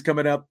time he's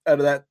coming out of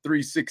that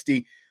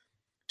 360,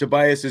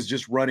 Tobias is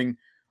just running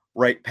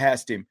right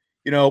past him.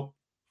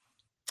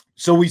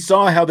 So we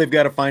saw how they've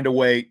got to find a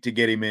way to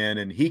get him in,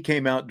 and he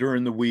came out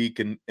during the week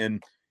and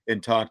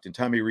talked, and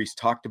Tommy Rees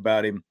talked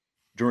about him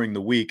during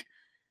the week.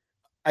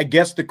 I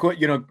guess the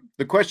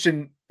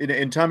question,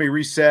 and Tommy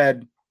Rees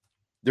said,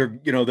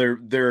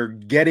 they're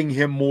getting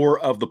him more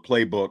of the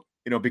playbook,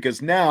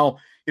 because now,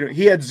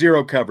 he had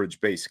zero coverage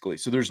basically.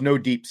 So there's no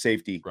deep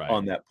safety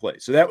on that play.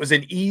 So that was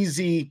an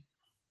easy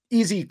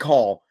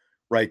call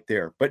right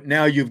there. But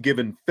now you've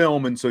given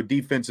film. And so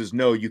defenses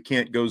know you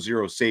can't go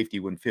zero safety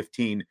when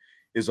 15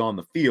 is on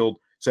the field.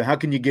 So how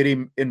can you get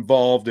him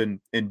involved in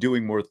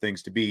doing more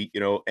things to be,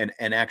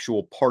 an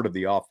actual part of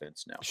the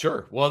offense now?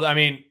 Sure. Well,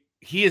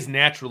 he is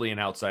naturally an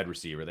outside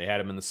receiver. They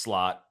had him in the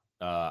slot.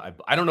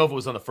 I don't know if it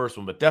was on the first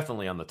one, but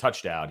definitely on the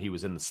touchdown, he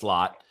was in the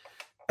slot,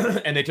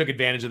 and they took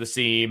advantage of the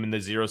seam and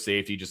the zero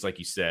safety, just like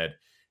you said.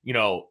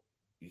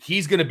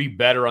 He's going to be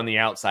better on the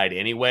outside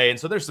anyway, and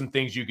so there's some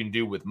things you can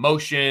do with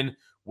motion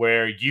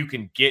where you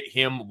can get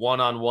him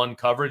one-on-one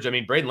coverage.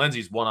 Braden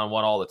Lindsey's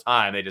one-on-one all the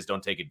time. They just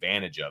don't take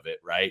advantage of it,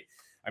 right?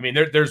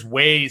 There's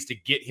ways to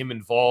get him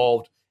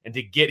involved and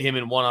to get him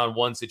in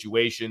one-on-one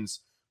situations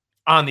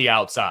on the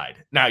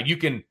outside. Now,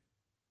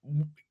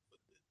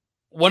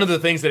 one of the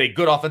things that a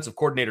good offensive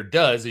coordinator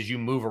does is you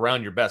move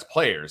around your best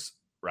players,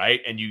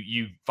 right? And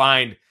you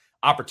find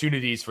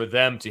opportunities for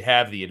them to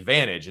have the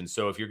advantage. And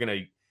so if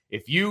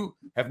you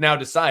have now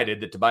decided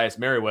that Tobias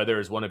Merriweather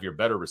is one of your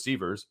better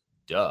receivers,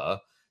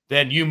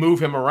 then you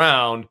move him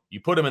around,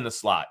 you put him in the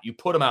slot, you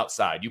put him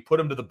outside, you put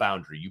him to the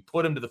boundary, you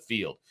put him to the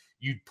field,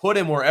 you put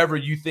him wherever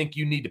you think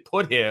you need to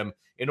put him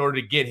in order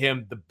to get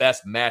him the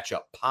best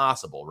matchup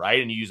possible,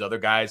 right? And you use other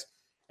guys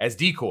as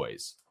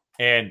decoys.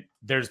 And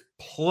there's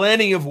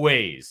plenty of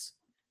ways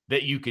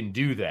that you can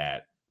do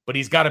that, but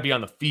he's got to be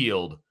on the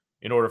field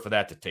in order for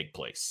that to take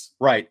place.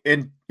 Right.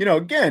 And,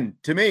 again,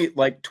 to me,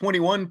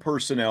 21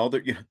 personnel,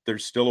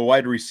 there's still a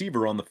wide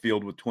receiver on the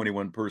field with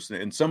 21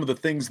 personnel. And some of the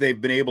things they've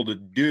been able to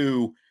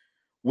do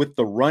with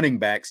the running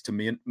backs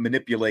to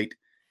manipulate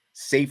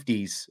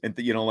safeties and,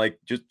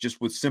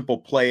 just with simple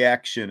play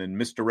action and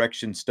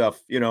misdirection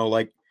stuff,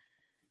 I'm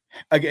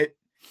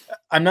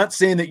not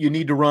saying that you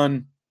need to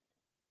run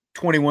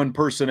 21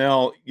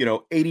 personnel,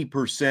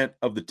 80%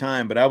 of the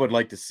time, but I would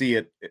like to see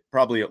it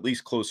probably at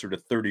least closer to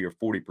 30 or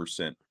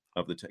 40%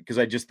 of the time, because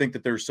I just think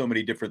that there's so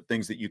many different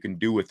things that you can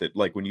do with it.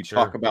 Like when you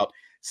talk about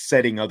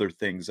setting other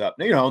things up,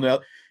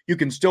 now you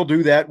can still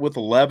do that with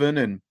 11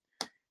 and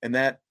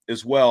that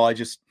as well.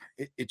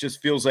 It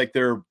just feels like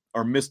they're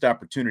are missed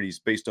opportunities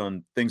based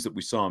on things that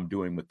we saw him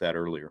doing with that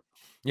earlier.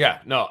 Yeah,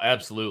 no,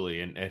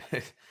 absolutely. And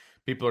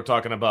people are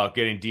talking about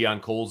getting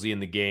Deion Colzie in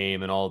the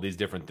game and all these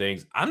different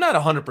things. I'm not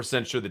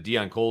 100% sure that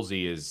Deion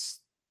Colzie is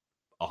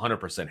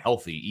 100%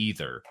 healthy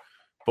either,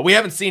 but we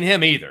haven't seen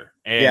him either.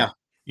 And,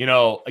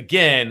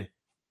 again,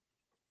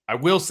 I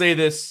will say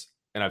this,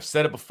 and I've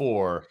said it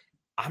before,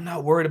 I'm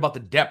not worried about the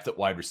depth at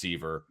wide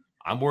receiver.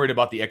 I'm worried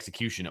about the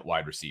execution at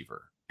wide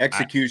receiver.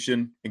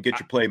 Execution and get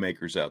your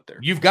playmakers out there.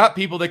 You've got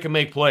people that can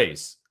make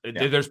plays.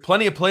 Yeah. There's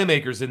plenty of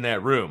playmakers in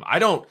that room.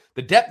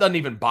 The depth doesn't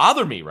even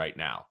bother me right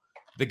now.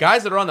 The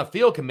guys that are on the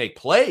field can make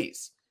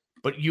plays,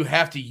 but you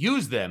have to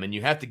use them and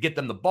you have to get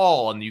them the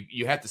ball and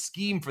you have to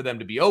scheme for them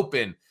to be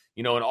open,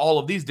 and all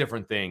of these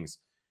different things.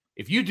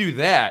 If you do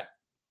that,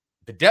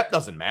 the depth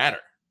doesn't matter.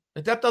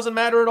 The depth doesn't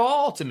matter at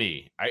all to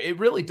me. It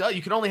really does.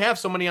 You can only have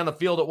so many on the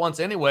field at once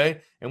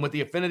anyway. And with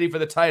the affinity for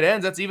the tight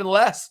ends, that's even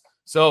less.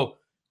 So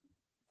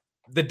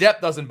the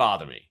depth doesn't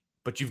bother me,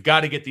 but you've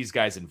got to get these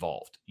guys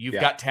involved. You've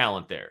got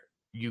talent there.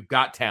 You've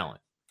got talent.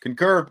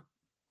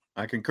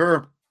 I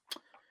concur.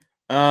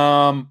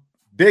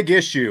 Big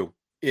issue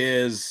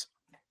is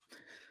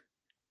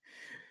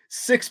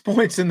 6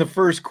 points in the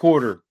first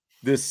quarter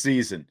this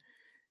season.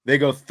 They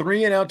go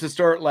 3-and-out to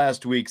start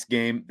last week's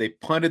game. They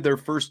punted their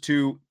first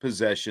 2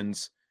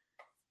 possessions.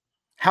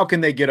 How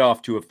can they get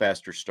off to a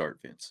faster start,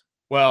 Vince?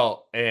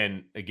 Well,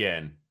 and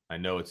again, I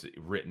know it's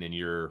written in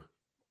your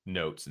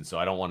notes, and so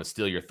I don't want to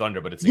steal your thunder,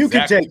 but it's you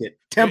can take it.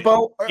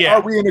 Tempo? Yeah.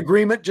 Are we in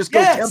agreement? Just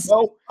go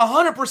tempo?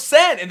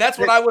 100%. And that's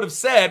what I would have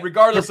said,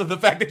 regardless of the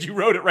fact that you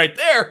wrote it right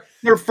there.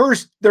 Their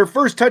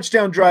first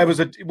touchdown drive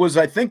was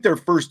I think their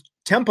first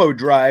tempo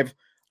drive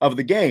of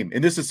the game.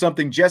 And this is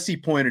something Jesse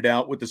pointed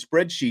out with the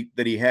spreadsheet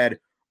that he had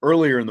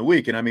earlier in the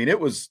week. And I mean,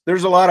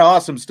 there's a lot of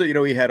awesome stuff.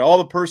 He had all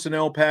the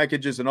personnel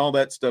packages and all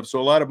that stuff. So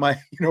a lot of my,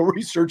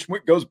 research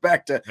goes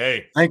back to,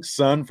 hey, thanks,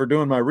 son, for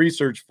doing my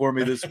research for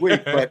me this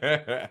week.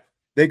 But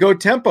they go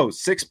tempo,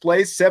 6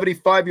 plays,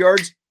 75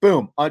 yards,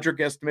 boom.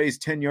 Audric Estime's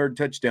 10-yard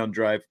touchdown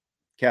drive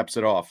caps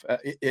it off.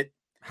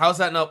 How's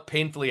that not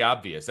painfully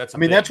obvious? That's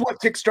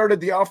what kickstarted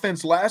the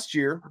offense last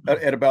year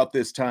at about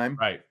this time.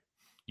 Right.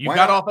 You've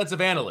got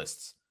offensive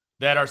analysts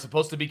that are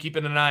supposed to be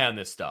keeping an eye on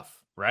this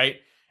stuff, right?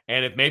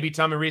 And if maybe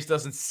Tommy Rees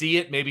doesn't see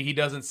it, maybe he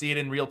doesn't see it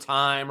in real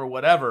time or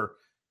whatever,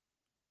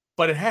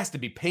 but it has to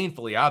be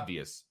painfully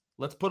obvious.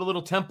 Let's put a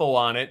little tempo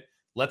on it.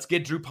 Let's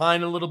get Drew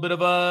Pine a little bit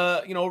of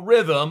a,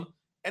 rhythm,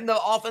 and the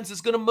offense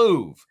is going to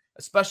move,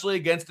 especially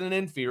against an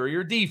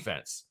inferior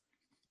defense.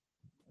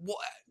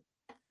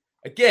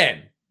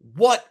 Again,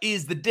 what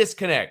is the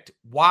disconnect?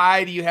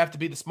 Why do you have to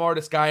be the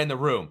smartest guy in the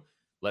room?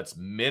 Let's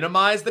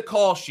minimize the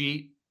call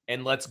sheet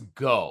and let's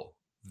go.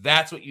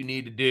 That's what you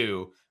need to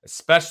do,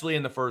 especially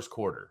in the first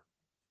quarter.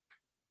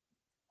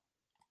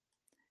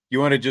 You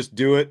want to just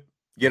do it?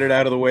 Get it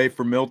out of the way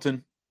for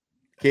Milton?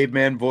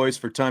 Caveman voice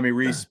for Tommy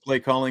Rees play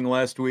calling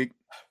last week?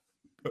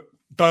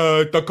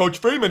 The Coach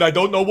Freeman, I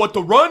don't know what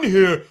to run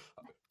here.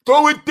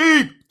 Throw it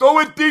deep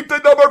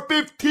to number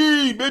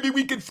 15. Maybe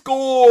we can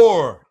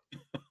score.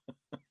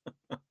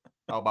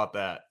 How about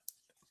that?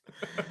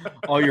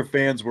 All your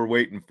fans were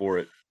waiting for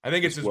it. I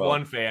think it's just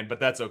one fan, but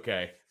that's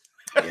okay.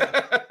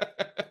 Yeah.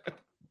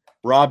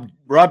 Rob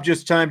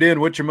just chimed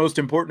in. What's your most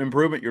important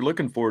improvement you're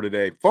looking for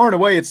today? Far and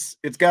away, it's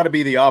got to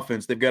be the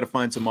offense. They've got to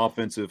find some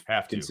offensive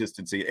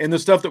consistency. And the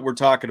stuff that we're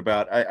talking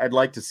about, I'd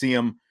like to see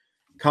them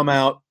come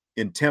out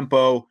in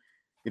tempo,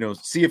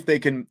 see if they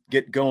can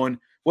get going.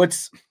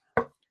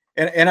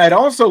 And I'd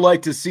also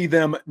like to see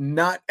them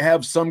not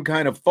have some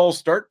kind of false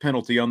start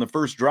penalty on the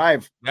first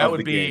drive. That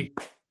would be,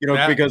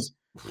 because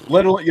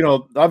let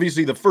alone,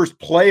 obviously the first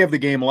play of the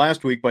game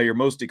last week by your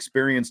most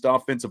experienced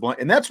offensive line.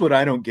 And that's what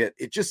I don't get.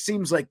 It just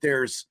seems like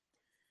there's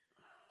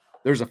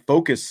a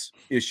focus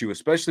issue,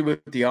 especially with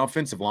the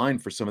offensive line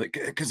for some of it.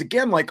 Because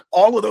again, like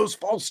all of those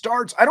false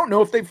starts, I don't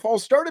know if they've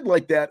false started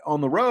like that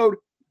on the road.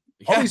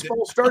 All these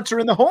false starts are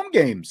in the home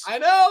games. I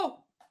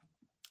know.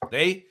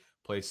 They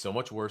play so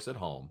much worse at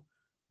home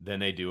than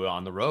they do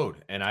on the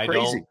road. And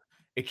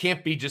it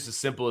can't be just as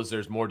simple as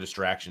there's more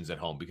distractions at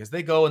home, because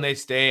they go and they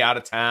stay out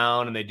of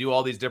town and they do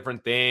all these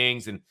different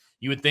things. And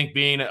you would think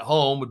being at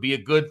home would be a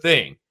good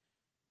thing.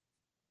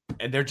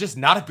 And they're just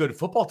not a good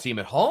football team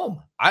at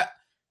home. I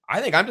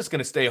think I'm just going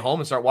to stay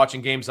home and start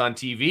watching games on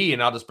TV,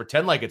 and I'll just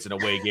pretend like it's an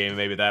away game. And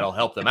maybe that'll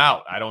help them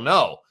out. I don't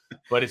know,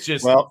 but it's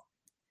just, you're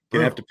going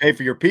to have to pay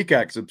for your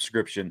Peacock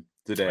subscription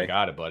today. I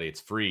got it, buddy. It's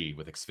free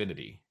with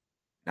Xfinity.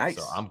 Nice.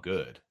 So I'm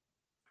good.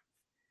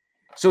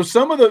 So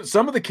some of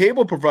the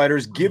cable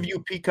providers give you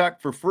Peacock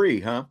for free,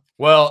 huh?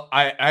 Well,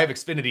 I have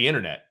Xfinity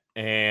Internet,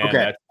 and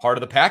that's part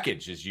of the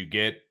package is you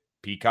get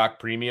Peacock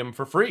Premium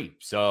for free.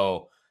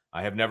 So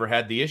I have never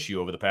had the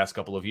issue over the past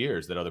couple of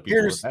years that other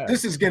people have had.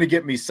 This is going to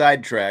get me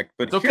sidetracked,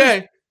 but it's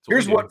okay.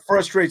 Here's what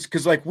frustrates,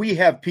 because like we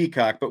have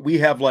Peacock, but we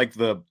have like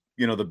the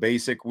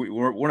basic.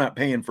 We're not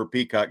paying for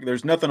Peacock.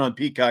 There's nothing on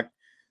Peacock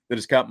that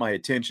has caught my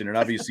attention, and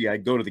obviously I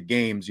go to the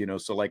games,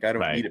 so like I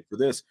don't need it for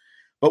this.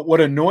 But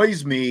what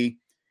annoys me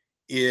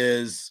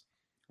is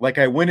like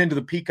I went into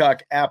the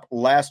Peacock app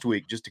last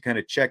week just to kind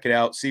of check it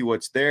out, see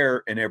what's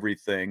there and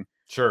everything.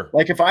 Sure.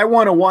 Like if I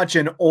want to watch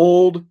an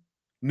old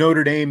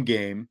Notre Dame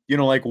game,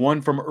 like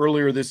one from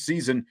earlier this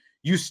season,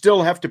 you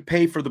still have to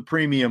pay for the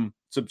premium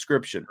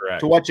subscription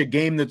to watch a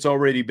game that's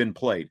already been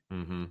played.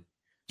 Mm-hmm.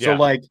 So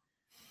like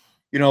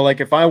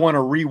if I want to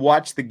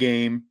rewatch the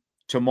game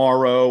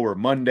tomorrow or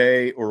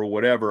Monday or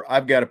whatever,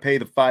 I've got to pay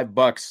the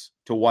 $5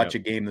 to watch a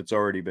game that's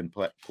already been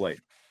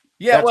played.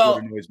 Yeah, that's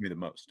what annoys me the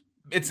most.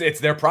 It's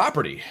their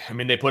property. I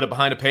mean, they put it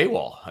behind a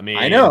paywall. I mean,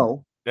 I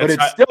know, but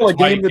it's still a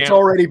game that's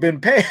already been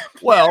paid.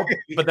 Well,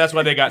 but that's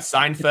why they got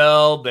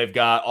Seinfeld. They've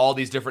got all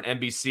these different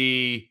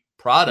NBC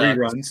products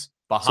reruns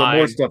behind. Some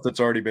more stuff that's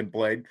already been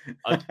played.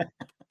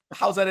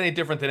 How's that any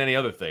different than any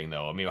other thing,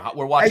 though? I mean,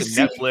 we're watching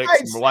Netflix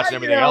and we're watching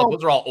everything else.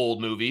 Those are all old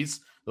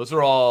movies. Those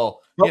are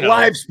all. But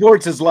live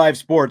sports is live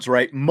sports,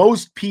 right?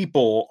 Most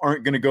people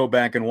aren't going to go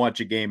back and watch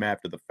a game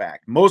after the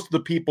fact. Most of the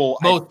people,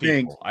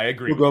 I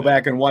agree, who go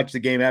back and watch the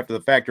game after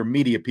the fact are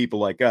media people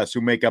like us,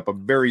 who make up a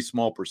very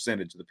small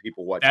percentage of the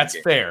people watching. That's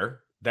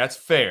fair. That's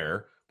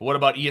fair. But what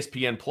about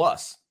ESPN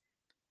Plus?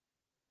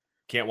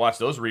 Can't watch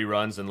those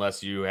reruns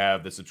unless you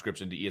have the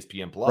subscription to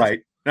ESPN Plus.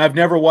 Right. And I've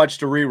never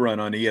watched a rerun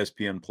on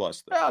ESPN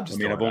Plus. I've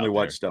only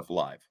watched stuff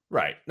live.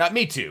 Right. Not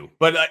me too.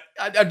 But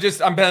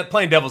I'm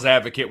playing devil's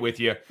advocate with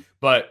you.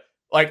 But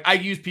like I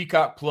use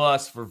Peacock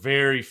Plus for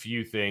very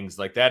few things.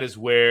 Like that is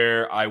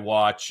where I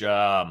watch.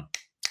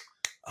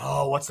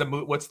 What's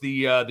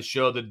the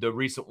show, the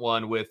recent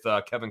one with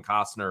Kevin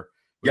Costner,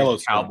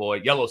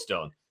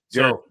 Yellowstone.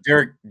 So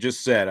Derek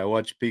just said I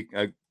watched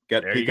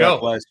got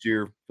Peacock last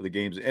year for the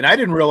games, and I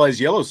didn't realize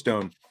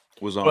Yellowstone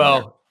was on.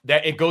 Well,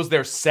 that it goes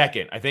there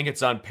second. I think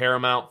it's on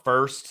Paramount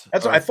first.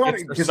 That's what I thought,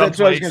 because that's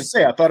what I was going to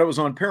say. I thought it was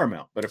on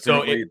Paramount, but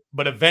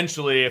but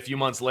eventually, a few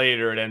months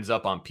later, it ends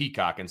up on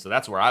Peacock, and so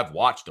that's where I've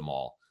watched them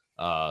all.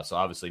 So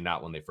obviously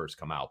not when they first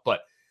come out, but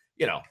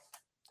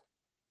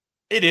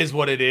it is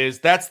what it is.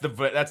 That's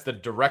the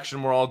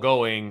direction we're all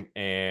going,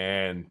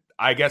 and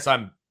I guess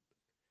I'm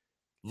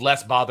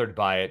less bothered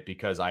by it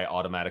because I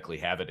automatically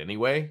have it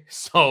anyway.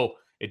 So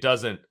it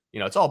doesn't,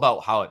 it's all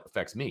about how it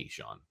affects me,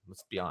 Sean.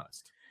 Let's be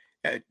honest.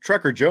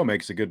 Trucker Joe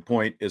makes a good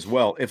point as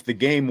well. If the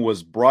game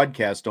was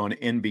broadcast on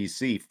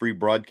NBC, free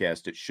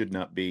broadcast, it should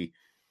not be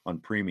on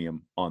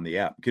premium on the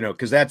app,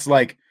 because that's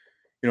like,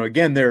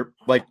 again, they're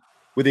like,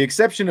 with the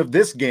exception of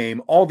this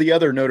game, all the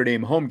other Notre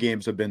Dame home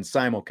games have been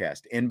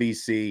simulcast,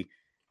 NBC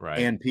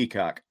and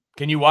Peacock.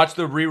 Can you watch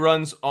the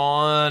reruns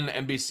on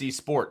NBC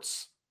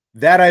Sports?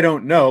 That I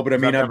don't know, but I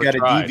mean, I've got a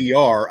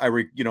DVR. I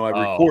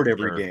record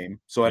every game,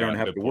 so I don't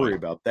have to worry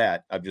about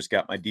that. I've just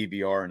got my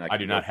DVR, and I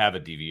do not have a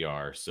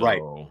DVR, so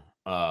right.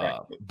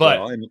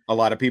 But and a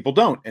lot of people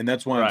don't, and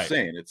that's why I'm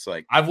saying it's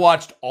like I've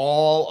watched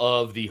all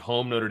of the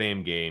home Notre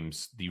Dame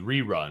games, the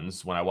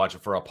reruns. When I watch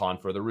it upon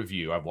further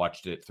review, I've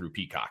watched it through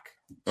Peacock.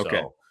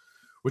 So,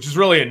 which is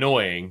really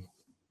annoying.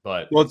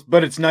 But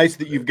it's nice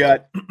that you've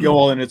got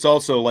and it's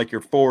also like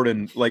you're forward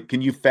and like,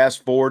 can you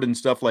fast forward and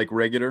stuff like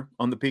regular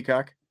on the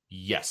Peacock?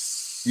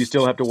 Yes. You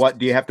still have to watch.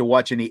 Do you have to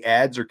watch any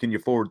ads, or can you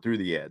forward through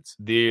the ads?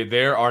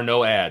 There are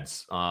no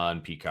ads on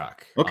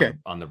Peacock. Okay.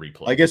 On the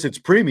replay. I guess it's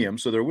premium,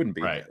 so there wouldn't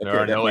be. Right. There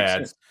are no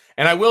ads. Sense.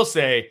 And I will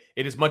say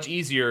it is much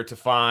easier to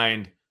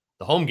find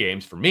the home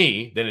games for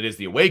me than it is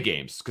the away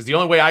games, because the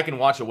only way I can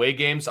watch away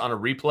games on a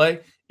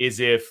replay is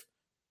if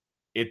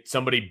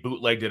somebody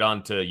bootlegged it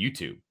onto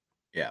YouTube.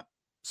 Yeah.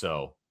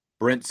 So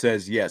Brent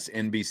says yes,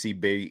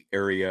 NBC Bay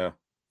Area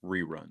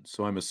reruns.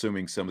 So I'm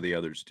assuming some of the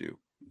others do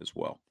as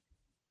well.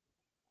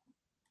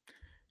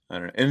 I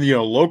don't know. And,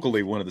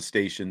 locally, one of the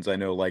stations I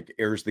know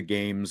airs the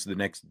games the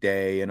next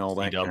day and all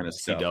that kind of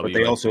stuff. But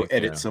they also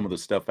edit some of the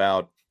stuff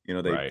out.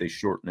 They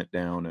shorten it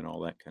down and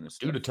all that kind of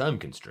stuff. Due to time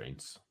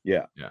constraints.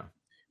 Yeah. Yeah.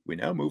 We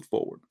now move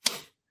forward.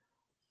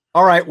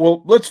 All right.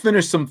 Well, let's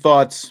finish some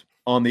thoughts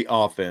on the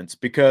offense,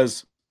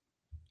 because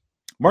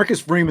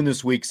Marcus Freeman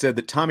this week said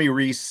that Tommy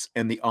Rees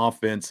and the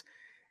offense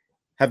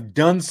have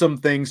done some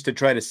things to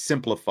try to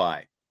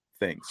simplify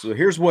things. So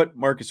here's what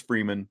Marcus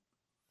Freeman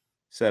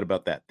said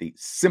about that, the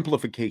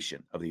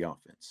simplification of the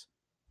offense.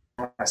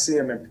 I see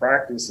him in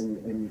practice,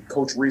 and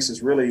Coach Rees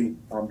is really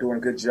doing a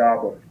good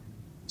job of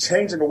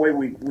changing the way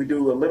we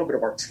do a little bit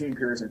of our team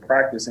periods in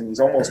practice, and he's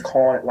almost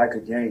calling it like a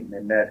game,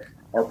 and that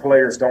our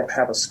players don't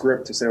have a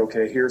script to say,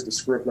 okay, here's the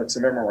script, let's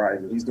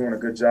memorize it. He's doing a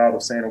good job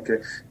of saying, okay,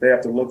 they have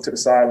to look to the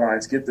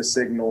sidelines, get the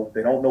signal.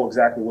 They don't know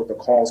exactly what the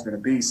call is going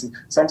to be. See,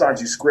 sometimes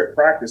you script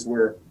practice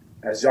where,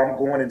 as I'm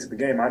going into the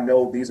game, I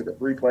know these are the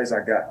 3 plays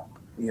I got.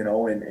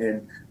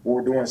 And what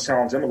we're doing is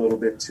challenge them a little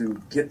bit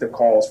to get the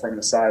calls from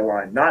the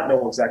sideline, not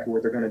know exactly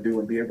what they're going to do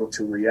and be able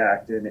to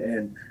react.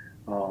 And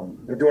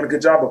they're doing a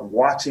good job of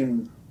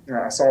watching.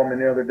 I saw them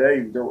the other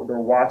day. They're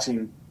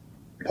watching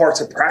parts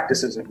of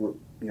practice as a group.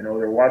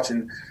 They're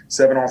watching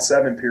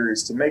 7-on-7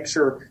 periods to make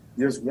sure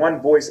there's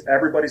one voice,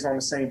 everybody's on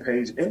the same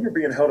page, and you're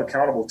being held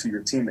accountable to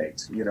your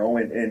teammates.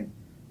 And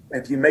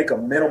if you make a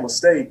mental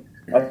mistake,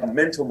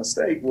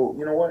 well,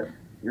 you know what?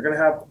 You're going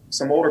to have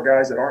some older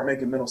guys that aren't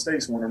making mental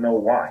mistakes want to know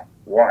why.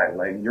 why?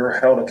 Like, you're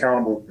held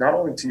accountable not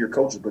only to your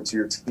coaches but to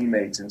your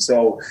teammates. And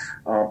so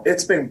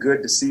it's been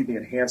good to see the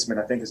enhancement,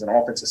 I think, as an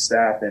offensive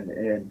staff, and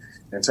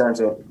in terms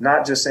of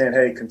not just saying,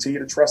 hey, continue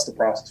to trust the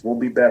process. We'll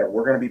be better.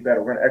 We're going to be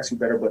better. We're going to execute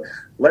better. But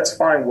let's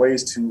find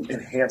ways to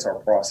enhance our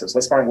process.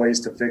 Let's find ways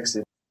to fix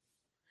it.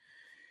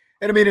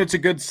 And I mean, it's a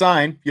good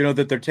sign,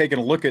 that they're taking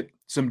a look at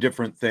some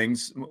different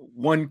things.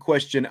 One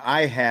question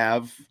I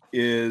have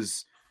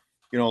is,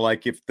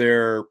 like if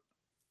they're,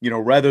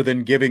 rather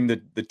than giving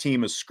the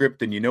team a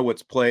script and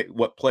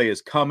what play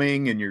is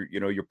coming, and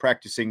you're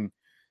practicing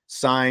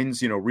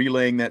signs,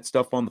 relaying that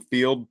stuff on the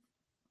field.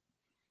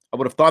 I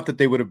would have thought that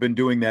they would have been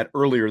doing that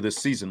earlier this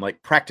season,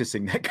 like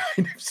practicing that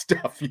kind of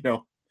stuff,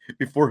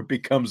 before it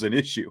becomes an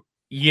issue.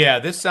 Yeah,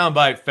 this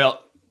soundbite felt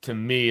to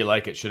me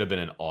like it should have been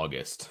in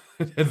August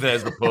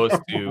as opposed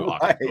to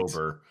Right.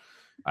 October.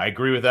 I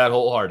agree with that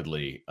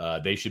wholeheartedly.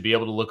 They should be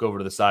able to look over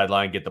to the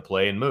sideline, get the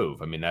play, and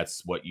move. I mean,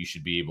 that's what you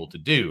should be able to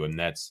do. And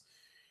that's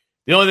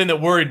the only thing that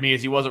worried me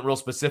is he wasn't real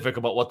specific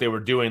about what they were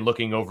doing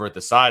looking over at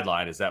the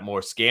sideline. Is that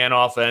more scan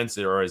offense,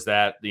 or is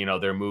that,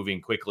 they're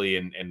moving quickly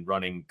and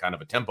running kind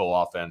of a tempo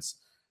offense?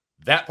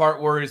 That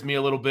part worries me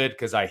a little bit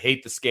because I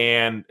hate the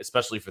scan,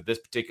 especially for this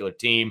particular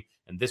team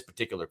and this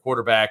particular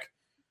quarterback.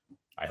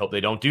 I hope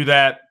they don't do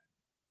that,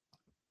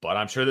 but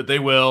I'm sure that they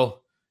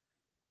will.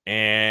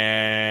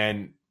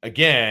 And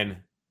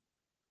again,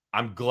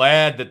 I'm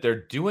glad that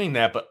they're doing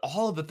that, but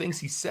all of the things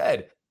he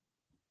said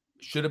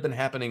should have been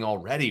happening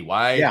already.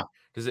 Why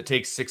does it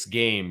take 6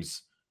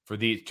 games for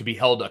these to be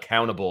held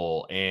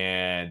accountable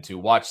and to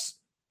watch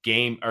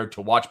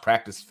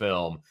practice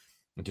film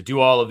and to do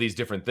all of these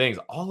different things?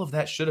 All of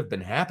that should have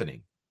been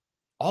happening.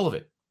 All of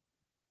it.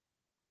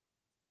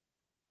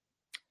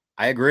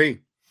 I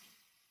agree.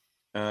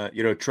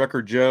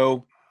 Trucker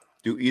Joe,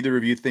 do either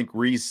of you think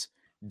Reese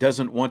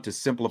doesn't want to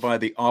simplify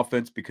the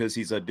offense because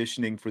he's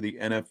auditioning for the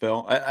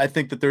NFL? I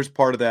think that there's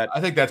part of that. I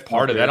think that's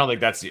part of it. I don't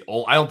think that's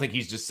I don't think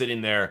he's just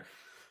sitting there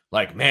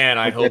like, man,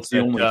 I hope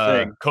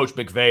that Coach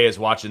McVay is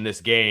watching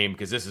this game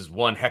because this is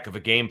one heck of a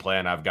game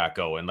plan I've got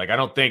going. Like, I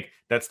don't think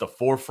that's the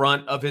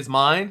forefront of his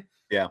mind.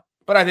 Yeah.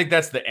 But I think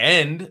that's the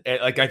end.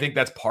 Like, I think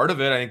that's part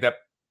of it.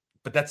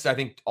 But that's, I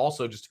think,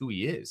 also just who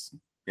he is.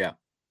 Yeah.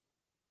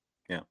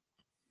 Yeah.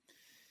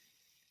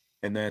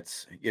 And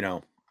that's,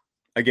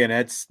 again,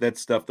 that's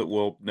stuff that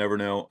we'll never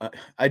know.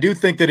 I do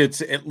think that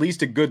it's at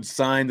least a good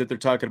sign that they're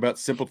talking about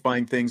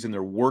simplifying things and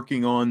they're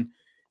working on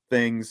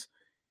things,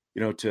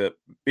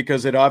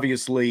 because it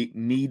obviously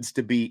needs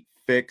to be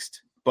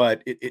fixed,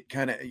 but it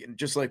kind of,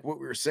 just like what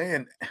we were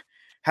saying,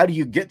 how do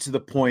you get to the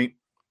point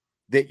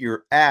that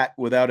you're at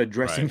without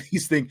addressing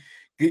these things?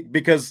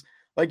 Because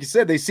like you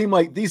said, they seem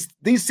like these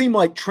seem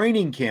like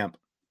training camp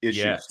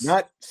issues,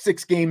 not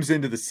 6 games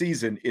into the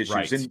season issues.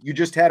 Right. And you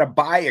just had a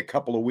bye a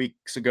couple of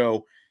weeks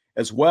ago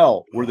as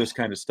well, where this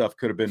kind of stuff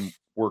could have been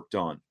worked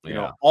on,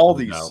 all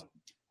these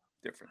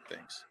different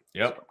things.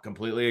 Yep.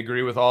 Completely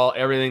agree with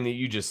everything that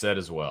you just said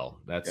as well.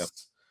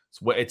 That's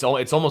it's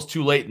almost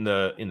too late in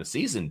the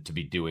season to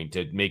be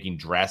making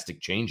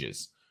drastic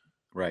changes.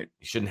 Right.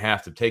 You shouldn't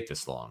have to take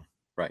this long.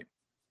 Right.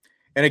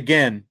 And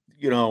again,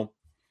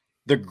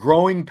 the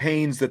growing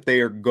pains that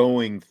they are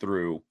going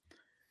through,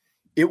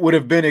 it would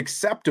have been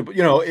acceptable.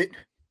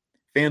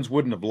 Fans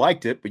wouldn't have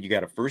liked it, but you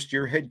got a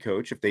first-year head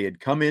coach. If they had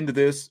come into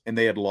this and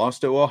they had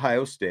lost to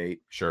Ohio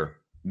State, sure,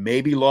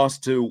 maybe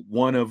lost to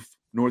one of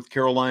North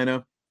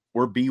Carolina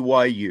or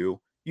BYU,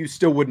 you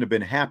still wouldn't have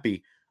been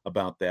happy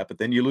about that. But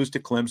then you lose to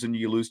Clemson,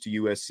 you lose to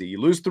USC, you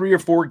lose 3 or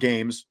 4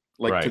 games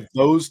to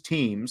those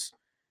teams.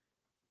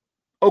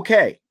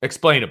 Okay.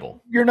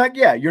 Explainable. You're not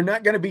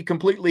going to be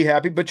completely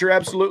happy, but you're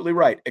absolutely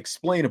right.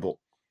 Explainable.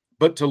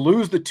 But to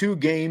lose the 2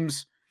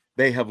 games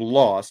they have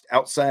lost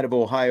outside of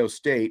Ohio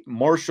State,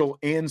 Marshall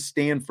and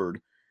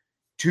Stanford,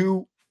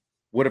 2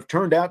 would have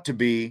turned out to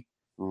be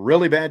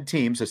really bad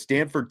teams, a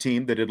Stanford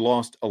team that had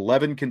lost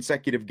 11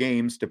 consecutive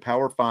games to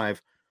Power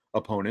 5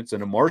 opponents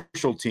and a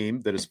Marshall team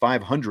that is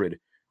 500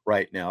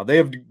 right now. They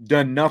have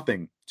done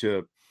nothing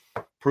to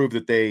prove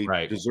that they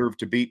deserve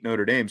to beat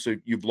Notre Dame. So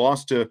you've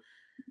lost to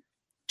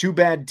 2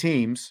 bad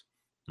teams.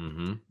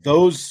 Mm-hmm.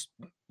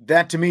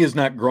 That to me is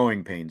not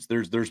growing pains.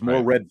 There's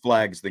more red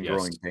flags than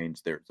growing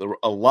pains. There are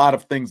a lot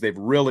of things they've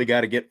really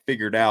got to get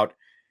figured out.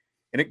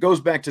 And it goes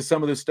back to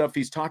some of the stuff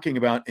he's talking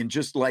about. And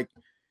just like,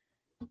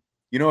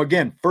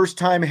 again,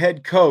 first-time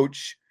head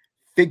coach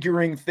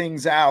figuring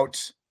things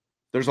out.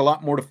 There's a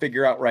lot more to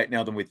figure out right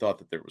now than we thought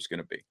that there was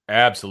going to be.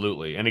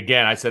 Absolutely. And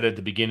again, I said at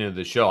the beginning of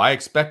the show, I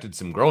expected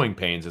some growing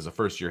pains as a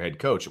first-year head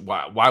coach.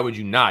 Why would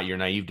you not? You're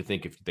naive to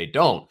think if they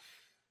don't.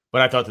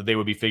 But I thought that they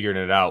would be figuring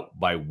it out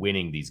by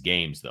winning these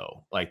games,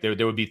 though. Like, there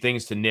would be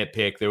things to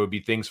nitpick. There would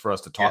be things for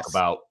us to talk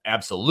about.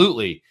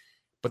 Absolutely.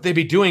 But they'd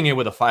be doing it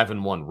with a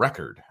 5-1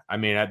 record. I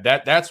mean,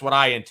 that's what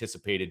I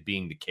anticipated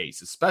being the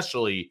case,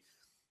 especially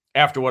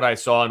after what I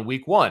saw in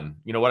week 1.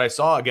 What I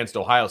saw against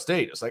Ohio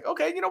State. It's like,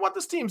 okay, you know what?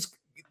 This team's,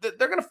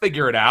 they're going to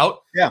figure it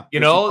out. Yeah.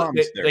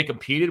 They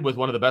competed with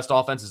one of the best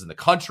offenses in the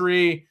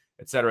country,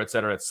 et cetera, et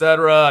cetera, et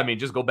cetera. I mean,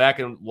 just go back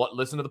and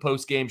listen to the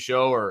post-game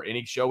show or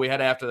any show we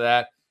had after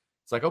that.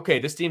 It's like, okay,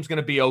 this team's going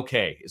to be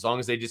okay as long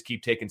as they just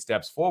keep taking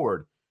steps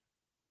forward.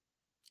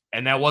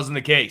 And that wasn't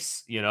the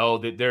case.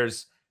 That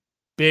there's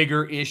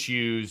bigger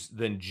issues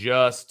than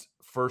just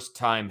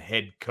first-time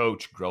head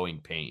coach growing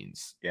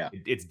pains. Yeah.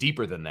 It's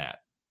deeper than that.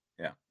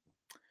 Yeah.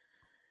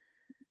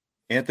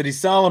 Anthony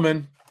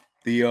Solomon,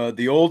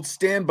 the old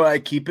standby,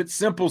 keep it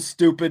simple,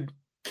 stupid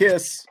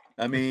kiss.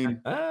 I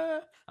mean,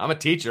 I'm a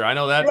teacher. I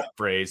know that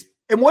phrase.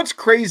 And what's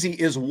crazy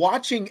is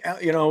watching,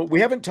 we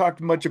haven't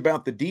talked much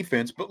about the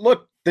defense, but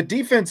look, the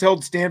defense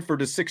held Stanford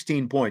to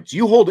 16 points.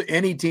 You hold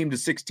any team to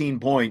 16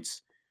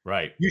 points,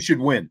 right? You should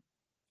win.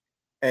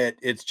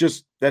 That's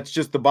just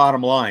the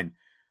bottom line.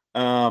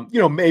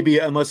 Maybe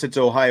unless it's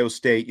Ohio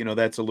State,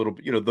 that's a little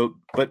bit,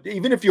 but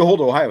even if you hold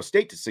Ohio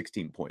State to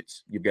 16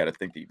 points, you've got to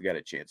think that you've got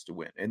a chance to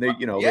win. And they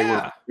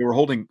were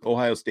holding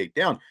Ohio State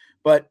down.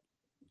 But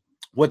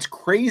what's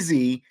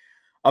crazy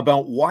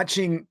about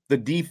watching the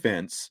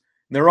defense,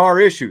 there are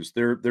issues.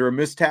 There are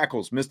missed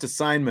tackles, missed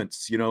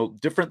assignments,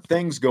 different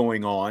things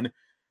going on.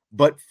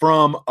 But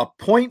from a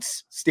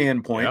points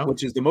standpoint,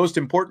 which is the most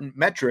important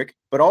metric,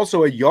 but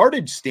also a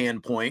yardage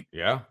standpoint,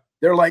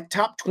 they're like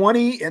top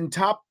 20 and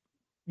top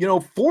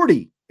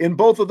 40 in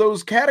both of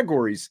those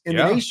categories in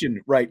the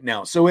nation right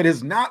now. So it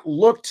has not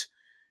looked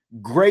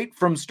great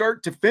from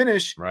start to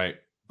finish. Right.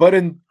 But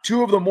in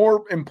two of the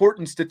more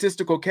important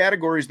statistical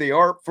categories they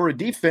are for a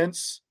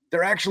defense,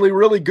 they're actually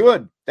really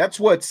good. That's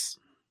what's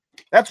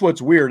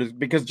weird, is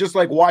because just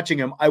like watching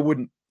them, I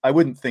wouldn't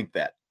think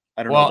that.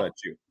 I don't know about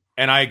you.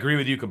 And I agree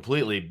with you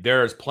completely.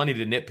 There's plenty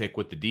to nitpick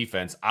with the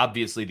defense.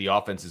 Obviously, the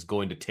offense is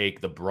going to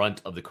take the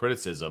brunt of the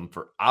criticism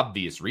for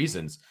obvious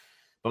reasons.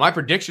 But my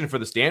prediction for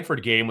the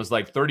Stanford game was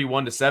like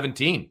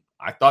 31-17.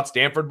 I thought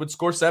Stanford would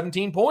score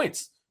 17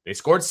 points. They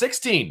scored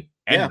 16,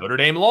 and Notre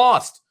Dame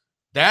lost.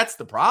 That's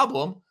the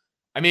problem.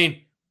 I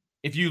mean,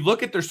 if you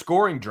look at their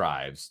scoring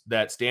drives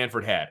that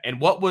Stanford had, and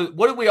what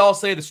did we all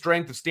say the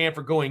strength of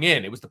Stanford going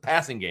in? It was the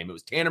passing game. It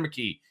was Tanner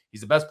McKee.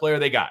 He's the best player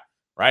they got,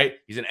 right?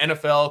 He's an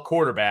NFL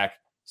quarterback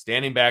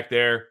standing back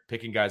there,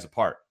 picking guys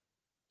apart.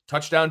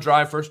 Touchdown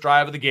drive, first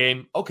drive of the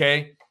game.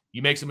 Okay,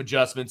 you make some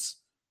adjustments.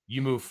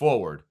 You move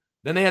forward.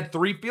 Then they had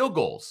 3 field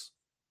goals.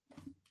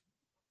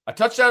 A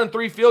touchdown and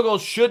 3 field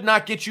goals should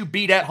not get you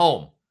beat at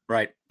home.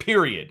 Right.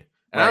 Period.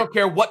 And I don't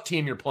care what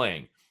team you're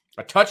playing.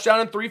 A touchdown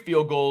and 3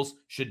 field goals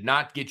should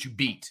not get you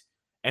beat.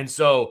 And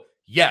so,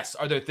 yes,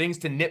 are there things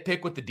to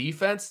nitpick with the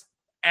defense?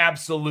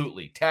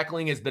 Absolutely.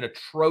 Tackling has been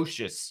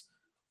atrocious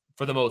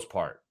for the most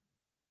part.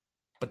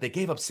 But they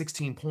gave up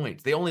 16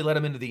 points. They only let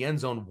them into the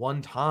end zone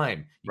 1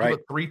 time. You give up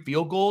 3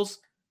 field goals?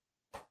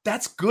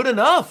 That's good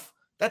enough.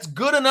 That's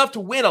good enough to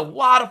win a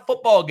lot of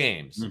football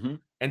games. Mm-hmm.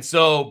 And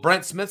so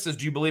Brent Smith says,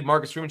 do you believe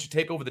Marcus Freeman should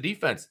take over the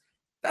defense?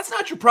 That's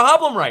not your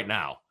problem right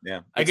now.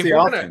 Yeah. Like if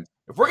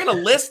we're gonna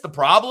list the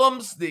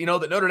problems that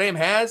Notre Dame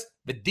has,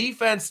 the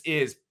defense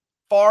is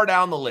far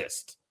down the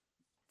list.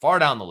 Far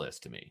down the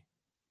list to me.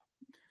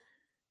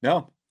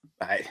 No,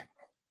 I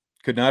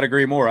could not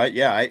agree more.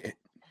 I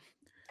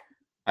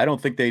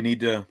don't think they need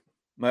to.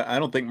 I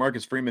don't think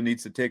Marcus Freeman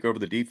needs to take over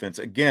the defense.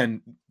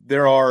 Again,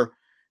 there are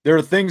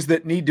things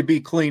that need to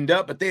be cleaned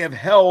up, but they have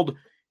held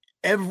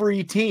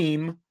every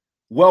team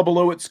well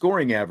below its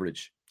scoring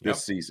average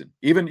this season.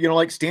 Even,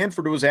 like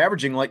Stanford was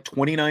averaging like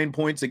 29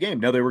 points a game.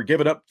 Now they were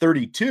giving up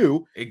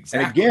 32. Exactly.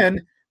 And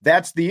again,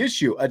 that's the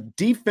issue. A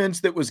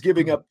defense that was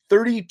giving up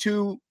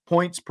 32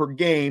 points per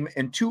game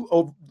and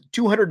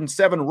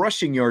 207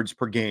 rushing yards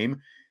per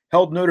game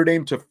held Notre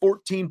Dame to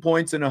 14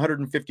 points and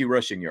 150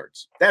 rushing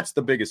yards. That's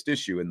the biggest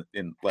issue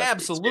in last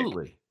Absolutely.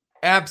 week's game.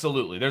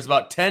 Absolutely. There's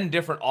about 10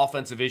 different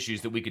offensive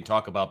issues that we could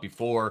talk about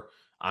before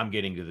I'm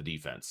getting to the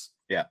defense.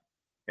 Yeah.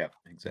 Yeah,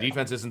 exactly.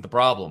 Defense isn't the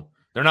problem.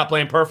 They're not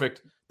playing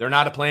perfect. They're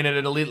not playing at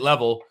an elite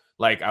level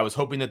like I was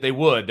hoping that they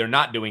would. They're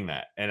not doing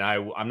that. And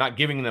I'm not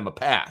giving them a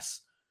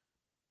pass.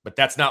 But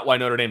that's not why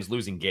Notre Dame's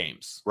losing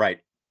games. Right.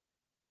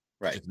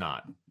 It's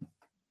not.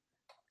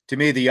 To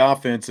me, the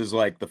offense is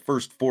like the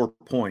first 4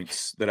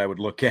 points that I would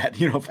look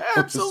at.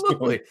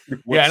 Absolutely.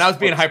 Yeah, and I was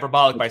being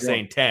hyperbolic by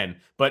saying 10,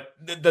 but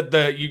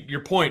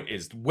your point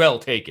is well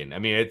taken. I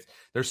mean,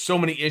 there's so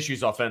many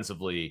issues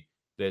offensively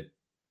that,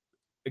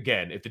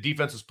 again, if the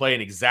defense was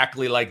playing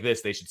exactly like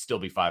this, they should still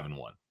be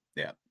 5-1.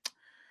 Yeah.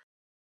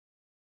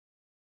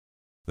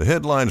 The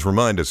headlines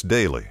remind us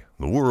daily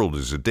the world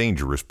is a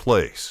dangerous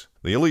place.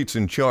 The elites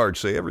in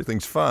charge say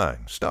everything's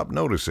fine. Stop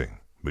noticing.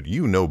 But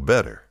you know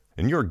better.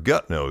 And your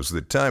gut knows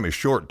that time is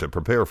short to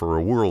prepare for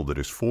a world that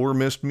is 4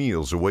 missed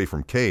meals away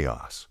from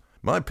chaos.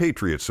 My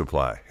Patriot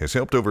Supply has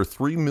helped over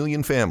 3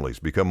 million families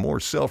become more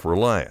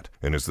self-reliant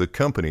and is the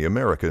company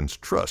Americans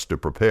trust to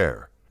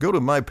prepare. Go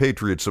to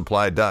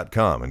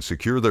MyPatriotSupply.com and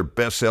secure their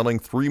best-selling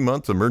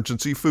 3-month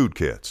emergency food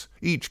kits.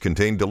 Each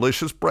contain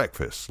delicious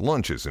breakfasts,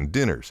 lunches, and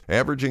dinners,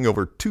 averaging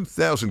over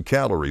 2,000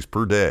 calories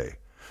per day.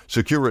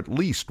 Secure at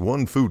least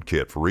 1 food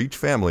kit for each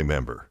family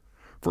member.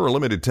 For a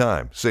limited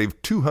time,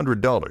 save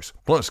 $200,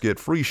 plus get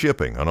free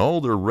shipping on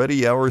all their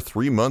Ready Hour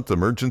 3-month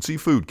emergency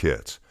food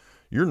kits.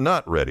 You're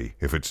not ready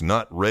if it's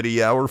not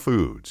Ready Hour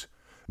Foods.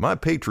 My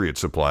Patriot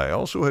Supply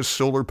also has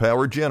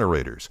solar-powered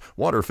generators,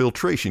 water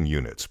filtration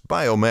units,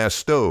 biomass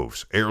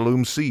stoves,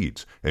 heirloom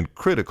seeds, and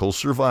critical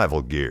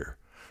survival gear.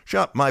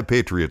 Shop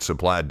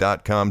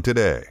MyPatriotSupply.com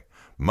today.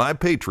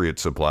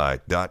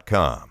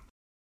 MyPatriotSupply.com.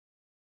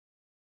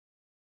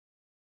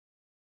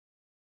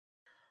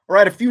 All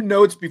right, a few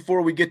notes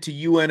before we get to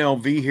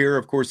UNLV here.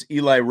 Of course,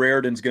 Eli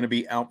Raridan's going to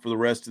be out for the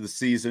rest of the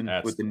season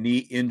with the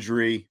knee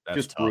injury.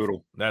 Just tough.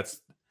 brutal.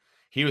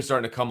 He was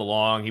starting to come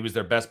along. He was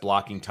their best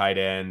blocking tight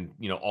end,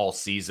 all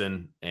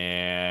season.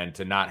 And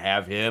to not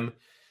have him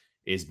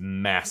is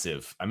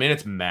massive. I mean,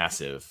 it's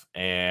massive.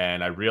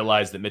 And I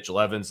realized that Mitchell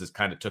Evans has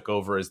kind of took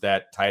over as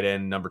that tight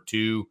end number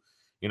 2,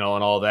 and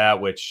all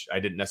that, which I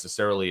didn't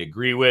necessarily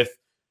agree with.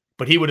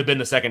 But he would have been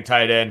the second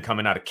tight end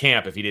coming out of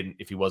camp if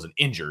he wasn't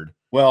injured.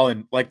 Well,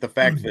 and like the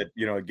fact that,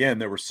 again,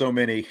 there were so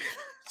many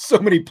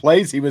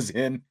plays he was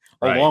in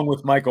along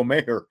with Michael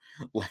Mayer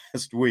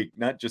last week,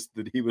 not just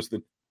that he was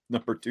the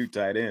number 2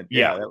 tight end.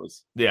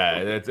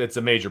 It's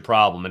a major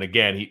problem. And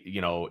again,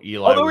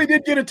 Eli, although he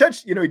did get a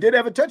touch, he did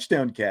have a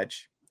touchdown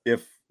catch,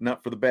 if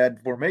not for the bad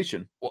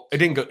formation. Well, it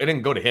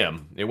didn't go to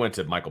him. It went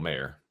to Michael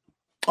Mayer.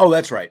 Oh,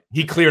 that's right.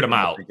 He cleared him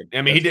out.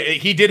 I mean,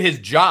 he did his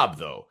job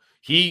though.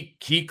 He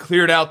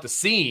cleared out the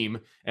seam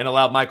and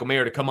allowed Michael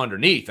Mayer to come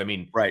underneath. I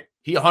mean, right.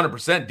 He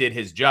 100% did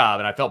his job,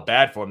 and I felt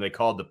bad for him. They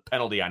called the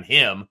penalty on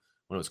him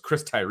when it was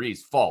Chris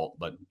Tyree's fault,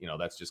 but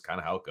that's just kind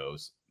of how it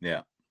goes.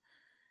 Yeah.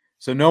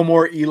 So no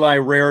more Eli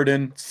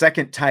Raridan,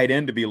 second tight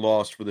end to be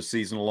lost for the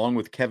season, along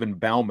with Kevin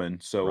Bauman.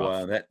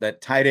 So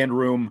that tight end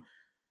room,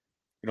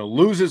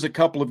 loses a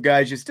couple of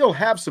guys. You still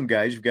have some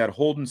guys. You've got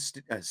Holden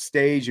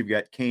Stage, you've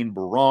got Kane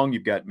Barong,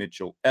 you've got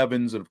Mitchell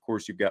Evans, and of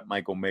course you've got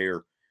Michael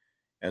Mayer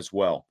as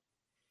well.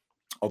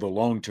 Although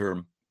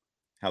long-term,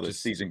 how this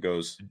season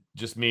goes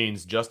just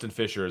means Justin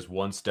Fisher is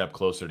one step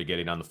closer to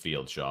getting on the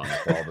field, Sean.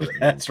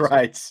 That's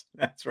right.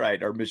 That's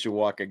right. Our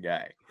Mishawaka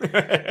guy.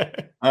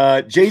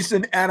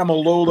 Jason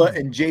Adamalola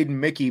and Jaden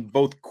Mickey,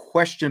 both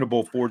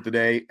questionable for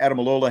today.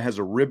 Adamalola has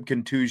a rib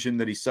contusion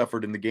that he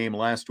suffered in the game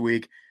last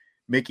week.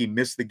 Mickey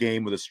missed the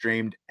game with a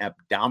strained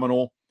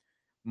abdominal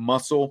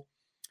muscle.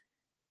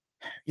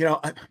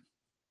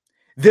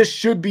 This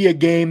should be a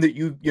game that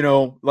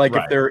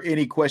if there are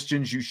any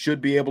questions, you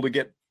should be able to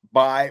get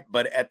by.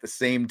 But at the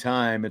same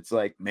time, it's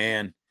like,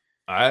 man,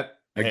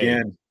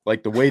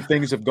 like the way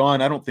things have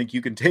gone, I don't think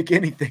you can take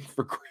anything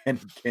for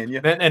granted, can you?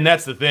 And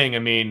that's the thing. I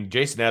mean,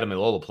 Jason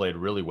Adamalola played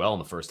really well in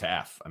the first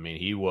half. I mean,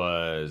 he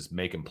was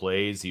making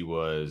plays. He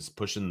was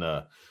pushing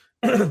the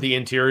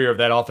interior of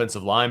that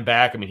offensive line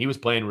back. I mean, he was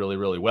playing really,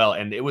 really well.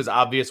 And it was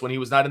obvious when he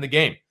was not in the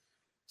game.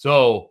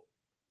 So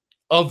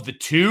of the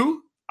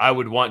two, I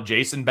would want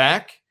Jason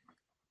back.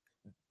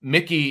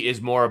 Mickey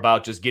is more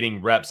about just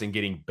getting reps and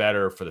getting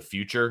better for the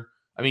future.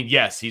 I mean,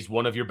 yes, he's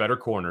one of your better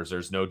corners.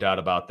 There's no doubt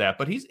about that.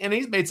 But he's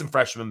made some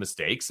freshman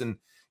mistakes,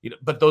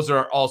 but those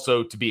are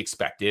also to be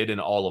expected and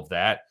all of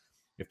that.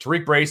 If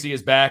Tariq Bracy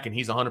is back and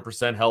he's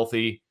 100%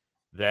 healthy,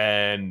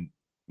 then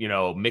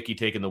Mickey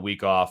taking the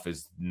week off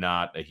is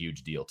not a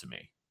huge deal to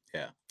me.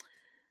 Yeah.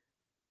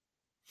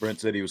 Brent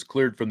said he was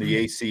cleared from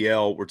the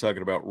ACL. We're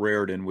talking about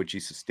Raridan, which he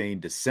sustained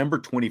December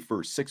 21st,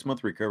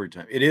 6-month recovery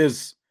time. It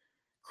is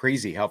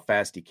crazy how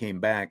fast he came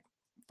back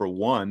for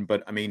one,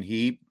 but I mean,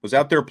 he was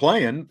out there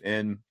playing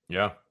and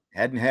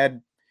hadn't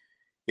had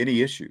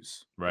any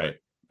issues. Right.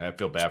 I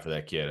feel bad for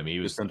that kid. I mean,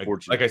 he was,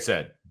 unfortunate. like I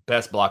said,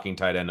 best blocking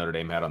tight end Notre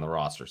Dame had on the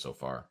roster so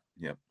far.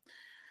 Yep.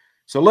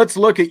 So let's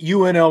look at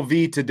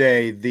UNLV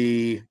today.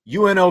 The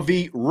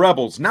UNLV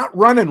Rebels, not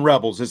running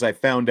Rebels, as I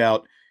found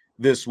out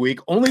this week.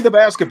 Only the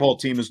basketball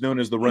team is known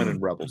as the running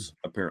Rebels,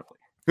 apparently.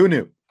 Who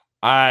knew?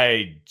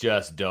 I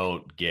just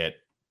don't get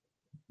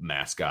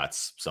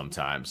mascots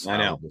sometimes. I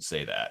know. I will just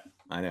say that.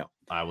 I know.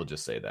 I will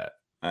just say that.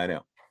 I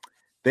know.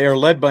 They are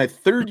led by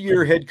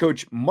third-year head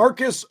coach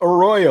Marcus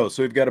Arroyo.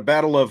 So we've got a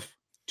battle of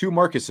two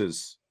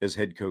Marcuses as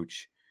head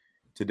coach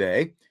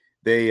today.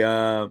 They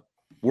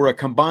were a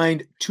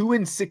combined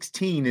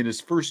 2-16 in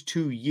his first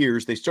 2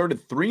 years. They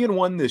started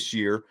 3-1 this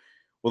year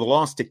with a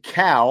loss to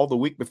Cal the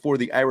week before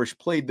the Irish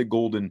played the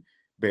Golden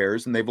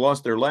Bears. And they've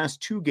lost their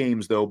last 2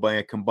 games, though, by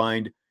a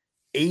combined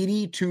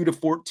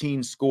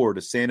 82-14 score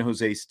to San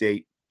Jose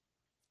State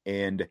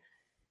and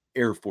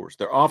Air Force.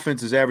 Their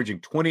offense is averaging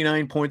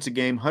 29 points a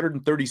game,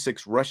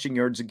 136 rushing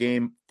yards a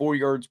game, 4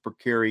 yards per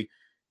carry,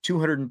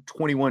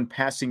 221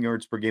 passing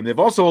yards per game. They've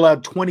also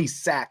allowed 20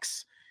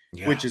 sacks,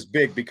 which is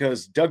big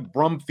because Doug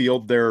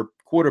Brumfield, their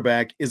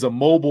quarterback, is a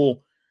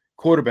mobile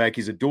quarterback.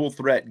 He's a dual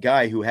threat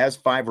guy who has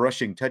 5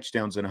 rushing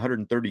touchdowns and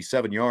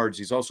 137 yards.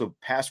 He's also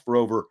passed for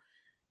over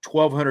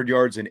 1,200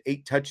 yards and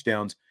 8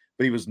 touchdowns,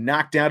 but he was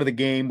knocked out of the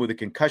game with a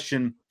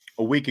concussion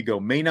a week ago.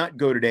 May not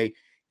go today.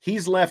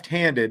 He's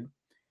left-handed.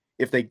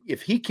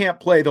 If he can't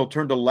play, they'll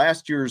turn to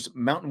last year's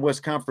Mountain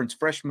West Conference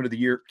Freshman of the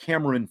Year,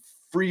 Cameron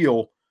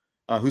Friel,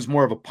 who's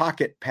more of a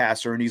pocket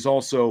passer, and he's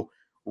also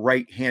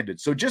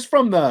right-handed. So just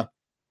from the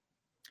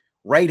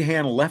right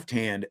hand, left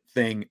hand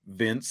thing,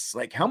 Vince,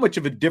 like how much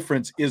of a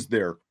difference is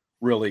there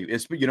really.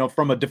 It's,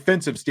 from a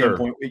defensive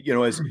standpoint,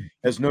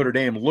 as Notre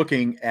Dame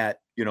looking at,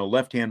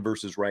 left-hand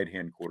versus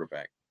right-hand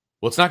quarterback.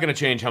 Well, it's not going to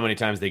change how many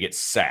times they get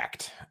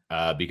sacked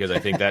because I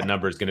think that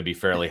number is going to be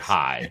fairly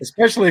high.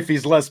 Especially if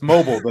he's less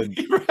mobile than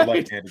right.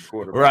 left-handed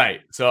quarterback.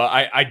 Right. So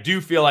I do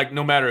feel like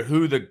no matter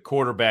who the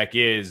quarterback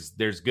is,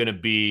 there's going to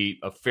be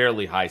a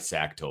fairly high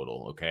sack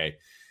total, okay?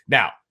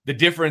 Now, the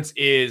difference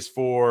is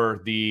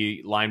for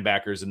the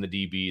linebackers and the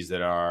DBs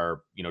that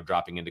are,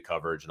 dropping into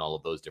coverage and all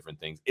of those different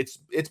things.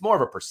 It's more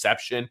of a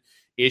perception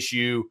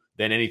issue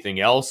than anything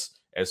else.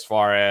 As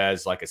far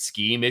as like a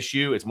scheme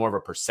issue, it's more of a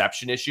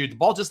perception issue. The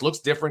ball just looks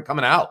different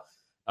coming out.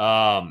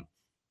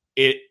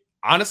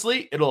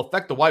 It'll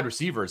affect the wide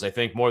receivers, I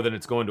think, more than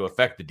it's going to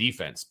affect the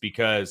defense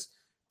because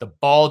the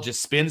ball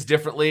just spins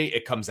differently.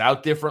 It comes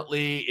out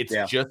differently. It's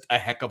just a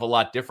heck of a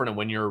lot different. And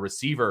when you're a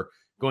receiver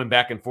going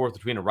back and forth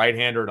between a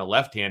right-hander and a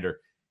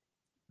left-hander,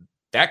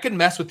 that can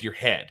mess with your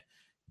head.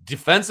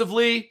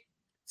 Defensively,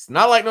 it's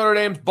not like Notre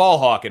Dame's ball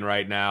hawking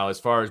right now as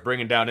far as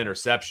bringing down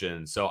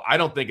interceptions. So I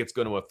don't think it's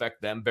going to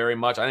affect them very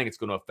much. I think it's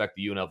going to affect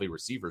the UNLV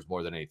receivers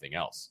more than anything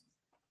else.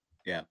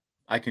 Yeah,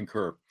 I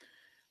concur.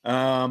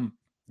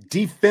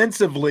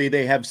 Defensively,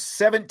 they have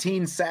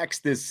 17 sacks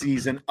this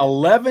season,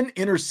 11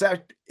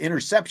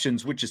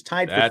 interceptions, which is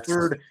tied for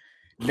third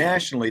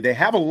nationally. They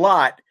have a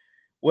lot.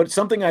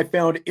 Something I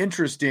found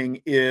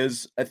interesting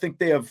is I think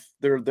they have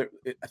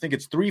I think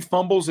it's 3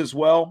 fumbles as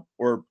well,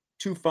 or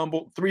 3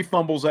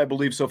 fumbles, I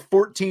believe. So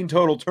 14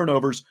 total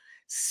turnovers.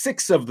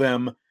 6 of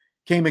them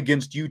came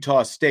against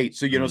Utah State.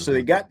 So, so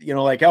they got,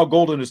 like Al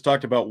Golden has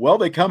talked about, well,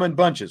 they come in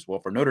bunches. Well,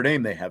 for Notre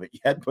Dame, they haven't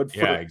yet, but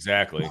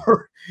exactly.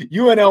 For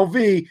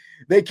UNLV,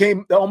 they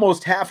came,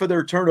 almost half of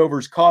their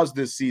turnovers caused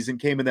this season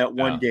came in that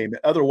one game.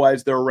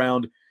 Otherwise, they're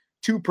around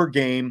 2 per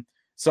game,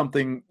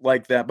 something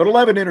like that. But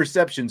 11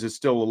 interceptions is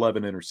still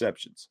 11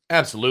 interceptions.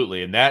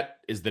 Absolutely. And that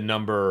is the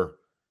number.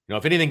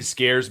 If anything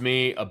scares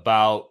me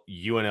about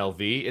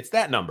UNLV, it's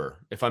that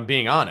number, if I'm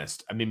being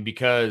honest. I mean,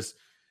 because,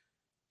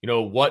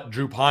 what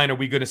Drew Pine are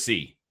we going to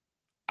see?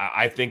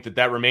 I think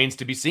that remains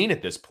to be seen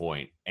at this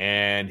point.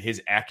 And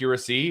his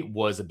accuracy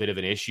was a bit of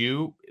an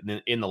issue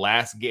in the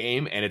last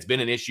game, and it's been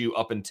an issue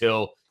up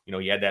until,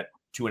 he had that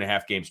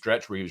 2.5 game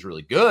stretch where he was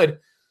really good.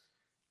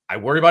 I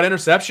worry about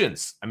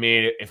interceptions. I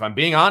mean, if I'm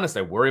being honest,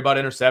 I worry about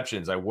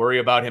interceptions. I worry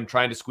about him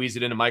trying to squeeze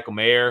it into Michael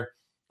Mayer.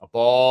 A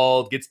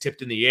ball gets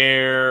tipped in the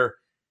air.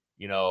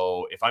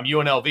 If I'm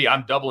UNLV,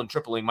 I'm doubling,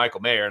 tripling Michael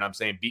Mayer, and I'm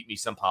saying beat me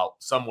somehow,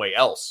 some way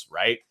else,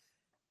 right?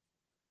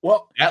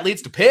 Well, that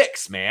leads to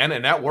picks, man,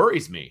 and that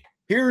worries me.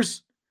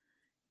 Here's,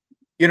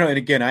 and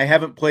again, I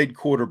haven't played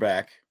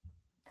quarterback,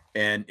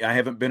 and I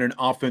haven't been an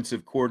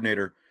offensive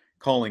coordinator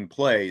calling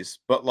plays,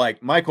 but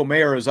like Michael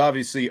Mayer is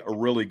obviously a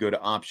really good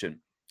option.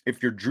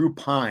 If you're Drew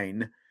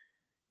Pine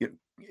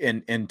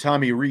and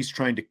Tommy Rees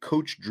trying to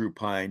coach Drew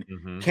Pine,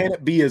 can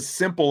it be as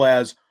simple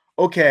as,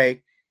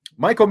 okay,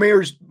 Michael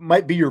Mayer's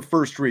might be your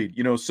first read,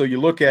 so you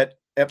look at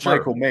Sure.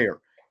 Michael Mayer.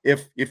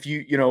 If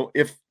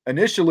if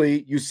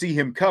initially you see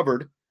him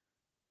covered,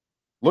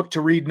 look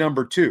to read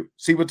number 2,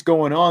 see what's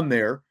going on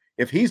there.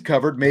 If he's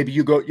covered, maybe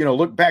you go,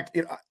 look back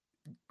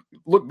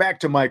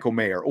to Michael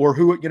Mayer or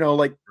who,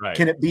 Right.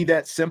 Can it be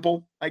that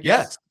simple? I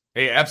guess.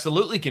 Yes, it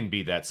absolutely can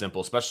be that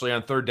simple, especially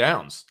on third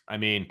downs. I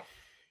mean,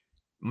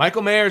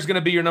 Michael Mayer is going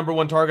to be your number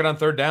 1 target on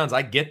third downs.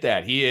 I get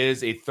that. He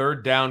is a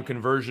third down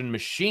conversion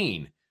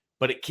machine.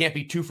 But it can't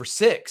be 2 for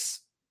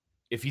 6.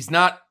 If it's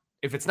not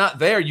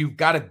there, you've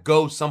got to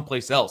go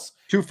someplace else.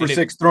 2 for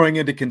 6 throwing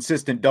into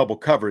consistent double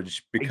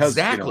coverage because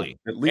exactly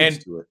it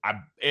leads to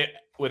it.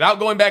 Without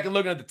going back and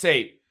looking at the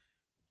tape,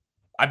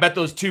 I bet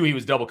those 2 he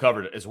was double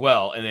covered as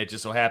well, and it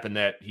just so happened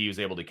that he was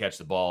able to catch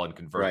the ball and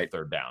convert a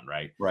third down,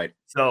 right? Right.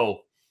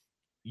 So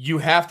you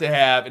have to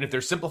have, and if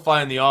they're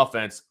simplifying the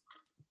offense,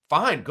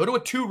 fine, go to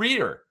a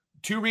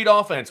 2-read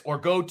offense, or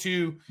go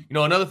to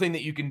another thing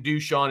that you can do,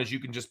 Sean, is you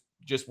can just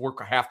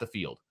work half the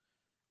field,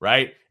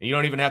 right? And you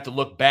don't even have to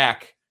look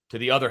back to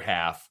the other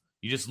half.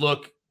 You just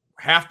look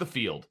half the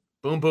field.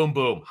 Boom, boom,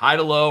 boom. High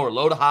to low or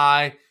low to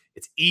high.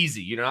 It's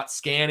easy. You're not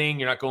scanning.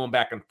 You're not going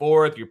back and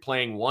forth. You're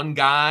playing one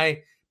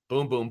guy.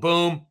 Boom, boom,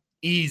 boom.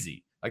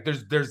 Easy. Like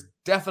there's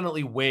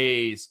definitely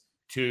ways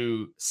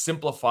to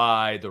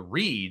simplify the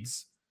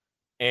reads,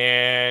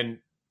 and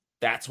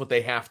that's what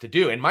they have to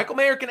do. And Michael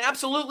Mayer can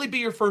absolutely be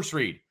your first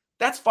read.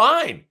 That's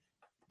fine.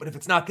 But if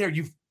it's not there,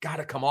 you've got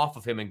to come off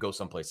of him and go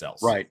someplace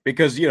else. Right.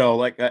 Because,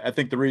 I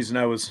think the reason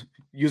I was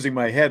using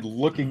my head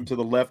looking to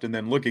the left and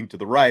then looking to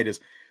the right is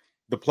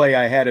the play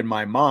I had in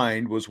my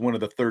mind was one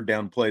of the third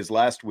down plays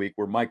last week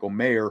where Michael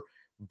Mayer,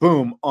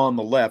 boom, on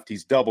the left,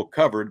 he's double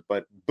covered,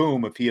 but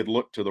boom, if he had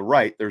looked to the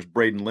right, there's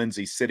Braden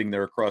Lindsey sitting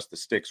there across the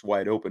sticks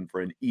wide open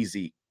for an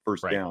easy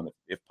first down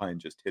if Pine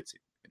just hits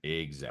him.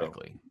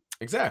 Exactly.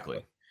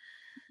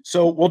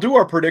 So we'll do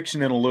our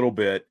prediction in a little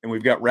bit, and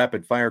we've got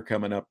rapid fire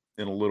coming up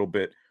in a little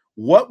bit.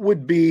 What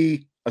would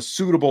be a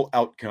suitable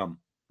outcome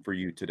for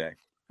you today?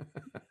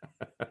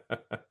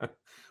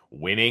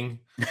 Winning.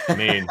 I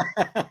mean,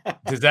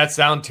 does that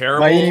sound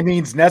terrible? By any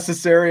means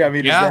necessary. I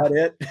mean, is that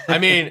it? I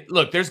mean,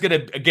 look, there's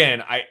going to,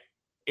 again,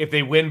 if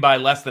they win by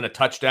less than a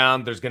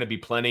touchdown, there's going to be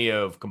plenty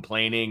of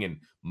complaining and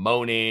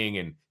moaning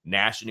and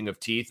gnashing of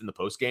teeth in the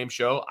post-game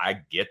show.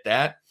 I get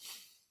that.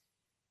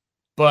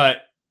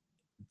 But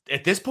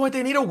at this point,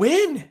 they need a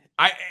win.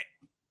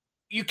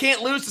 You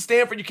can't lose to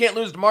Stanford. You can't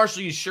lose to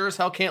Marshall. You sure as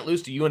hell can't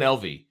lose to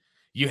UNLV.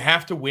 You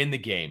have to win the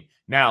game.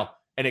 Now,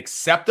 an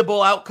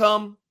acceptable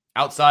outcome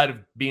outside of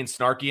being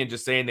snarky and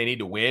just saying they need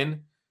to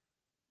win,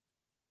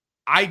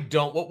 I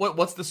don't.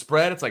 What's the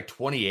spread? It's like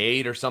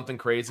 28 or something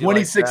crazy.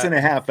 26 and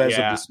a half as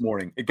of this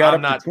morning. It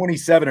got up to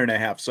 27 and a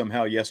half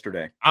somehow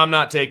yesterday. I'm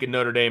not taking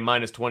Notre Dame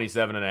minus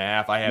 27 and a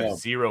half. I have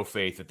zero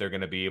faith that they're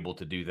going to be able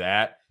to do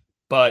that.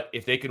 But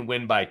if they can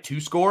win by 2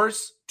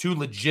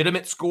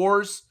 legitimate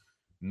scores,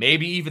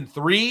 maybe even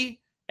 3,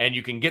 and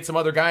you can get some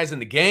other guys in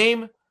the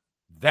game,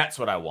 that's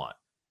what I want.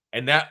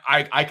 And that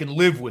I can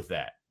live with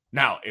that.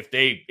 Now, if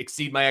they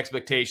exceed my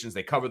expectations,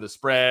 they cover the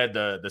spread,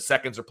 the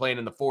seconds are playing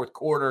in the fourth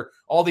quarter,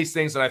 all these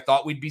things that I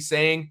thought we'd be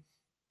saying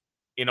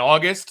in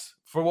August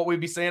for what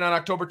we'd be saying on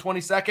October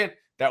 22nd,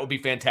 that would be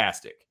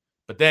fantastic.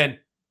 But then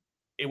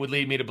it would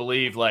lead me to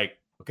believe, like,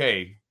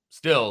 okay,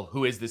 still,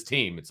 who is this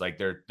team? It's like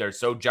they're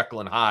so Jekyll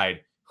and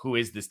Hyde. Who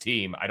is this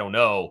team? I don't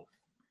know.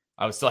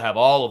 I would still have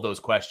all of those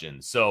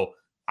questions. So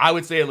I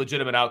would say a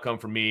legitimate outcome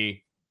for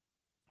me,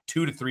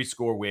 2 to 3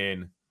 score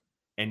win,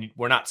 and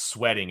we're not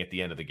sweating at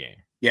the end of the game.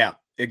 Yeah,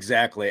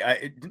 exactly.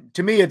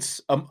 To me,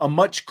 it's a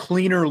much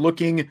cleaner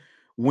looking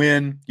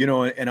win,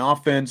 an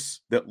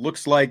offense that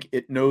looks like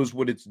it knows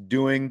what it's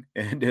doing.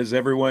 And as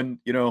everyone,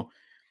 I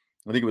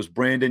think it was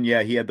Brandon.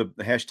 Yeah, he had the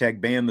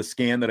hashtag ban the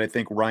scan that I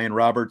think Ryan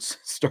Roberts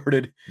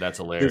started. That's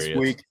hilarious this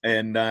week.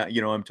 And,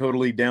 I'm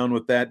totally down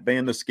with that.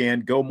 Ban the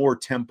scan, go more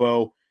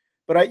tempo.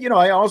 But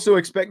I also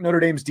expect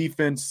Notre Dame's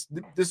defense.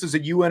 This is a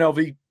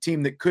UNLV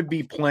team that could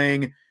be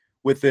playing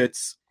with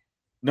its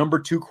number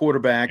 2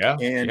 quarterback.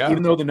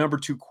 Even though the number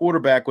 2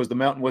 quarterback was the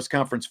Mountain West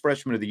Conference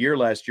Freshman of the Year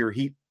last year,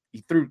 he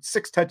threw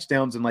 6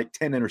 touchdowns and like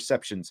 10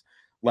 interceptions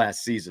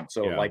last season.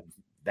 So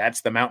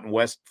that's the Mountain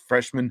West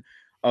Freshman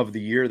of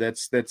the Year.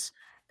 That's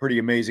pretty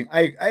amazing.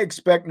 I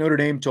expect Notre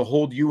Dame to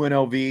hold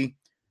UNLV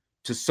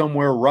to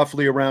somewhere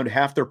roughly around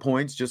half their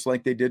points, just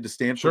like they did to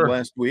Stanford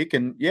last week.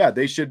 And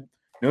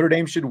Notre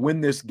Dame should win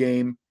this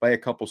game by a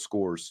couple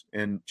scores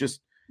and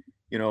just,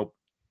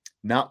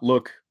 not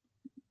look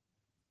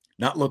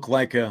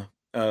like an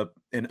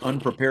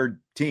unprepared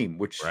team,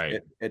 which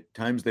at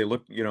times they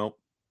look,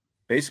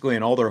 basically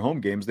in all their home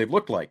games, they've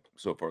looked like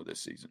so far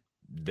this season.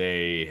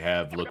 They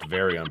have looked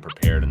very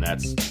unprepared, and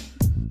that's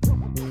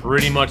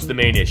pretty much the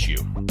main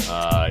issue.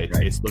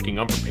 It's looking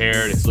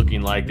unprepared. It's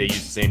looking like they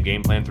used the same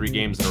game plan 3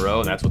 games in a row,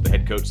 and that's what the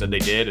head coach said they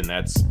did, and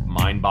that's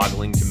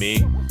mind-boggling to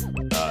me.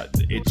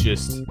 It's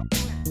just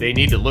they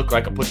need to look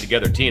like a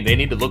put-together team. They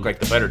need to look like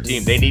the better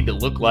team. They need to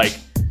look like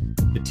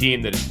the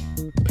team that is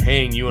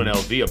paying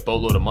UNLV a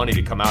boatload of money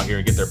to come out here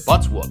and get their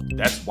butts whooped.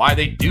 That's why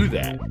they do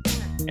that.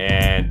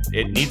 And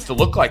it needs to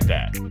look like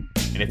that.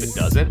 And if it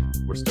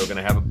doesn't, we're still going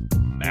to have a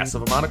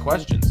massive amount of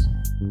questions.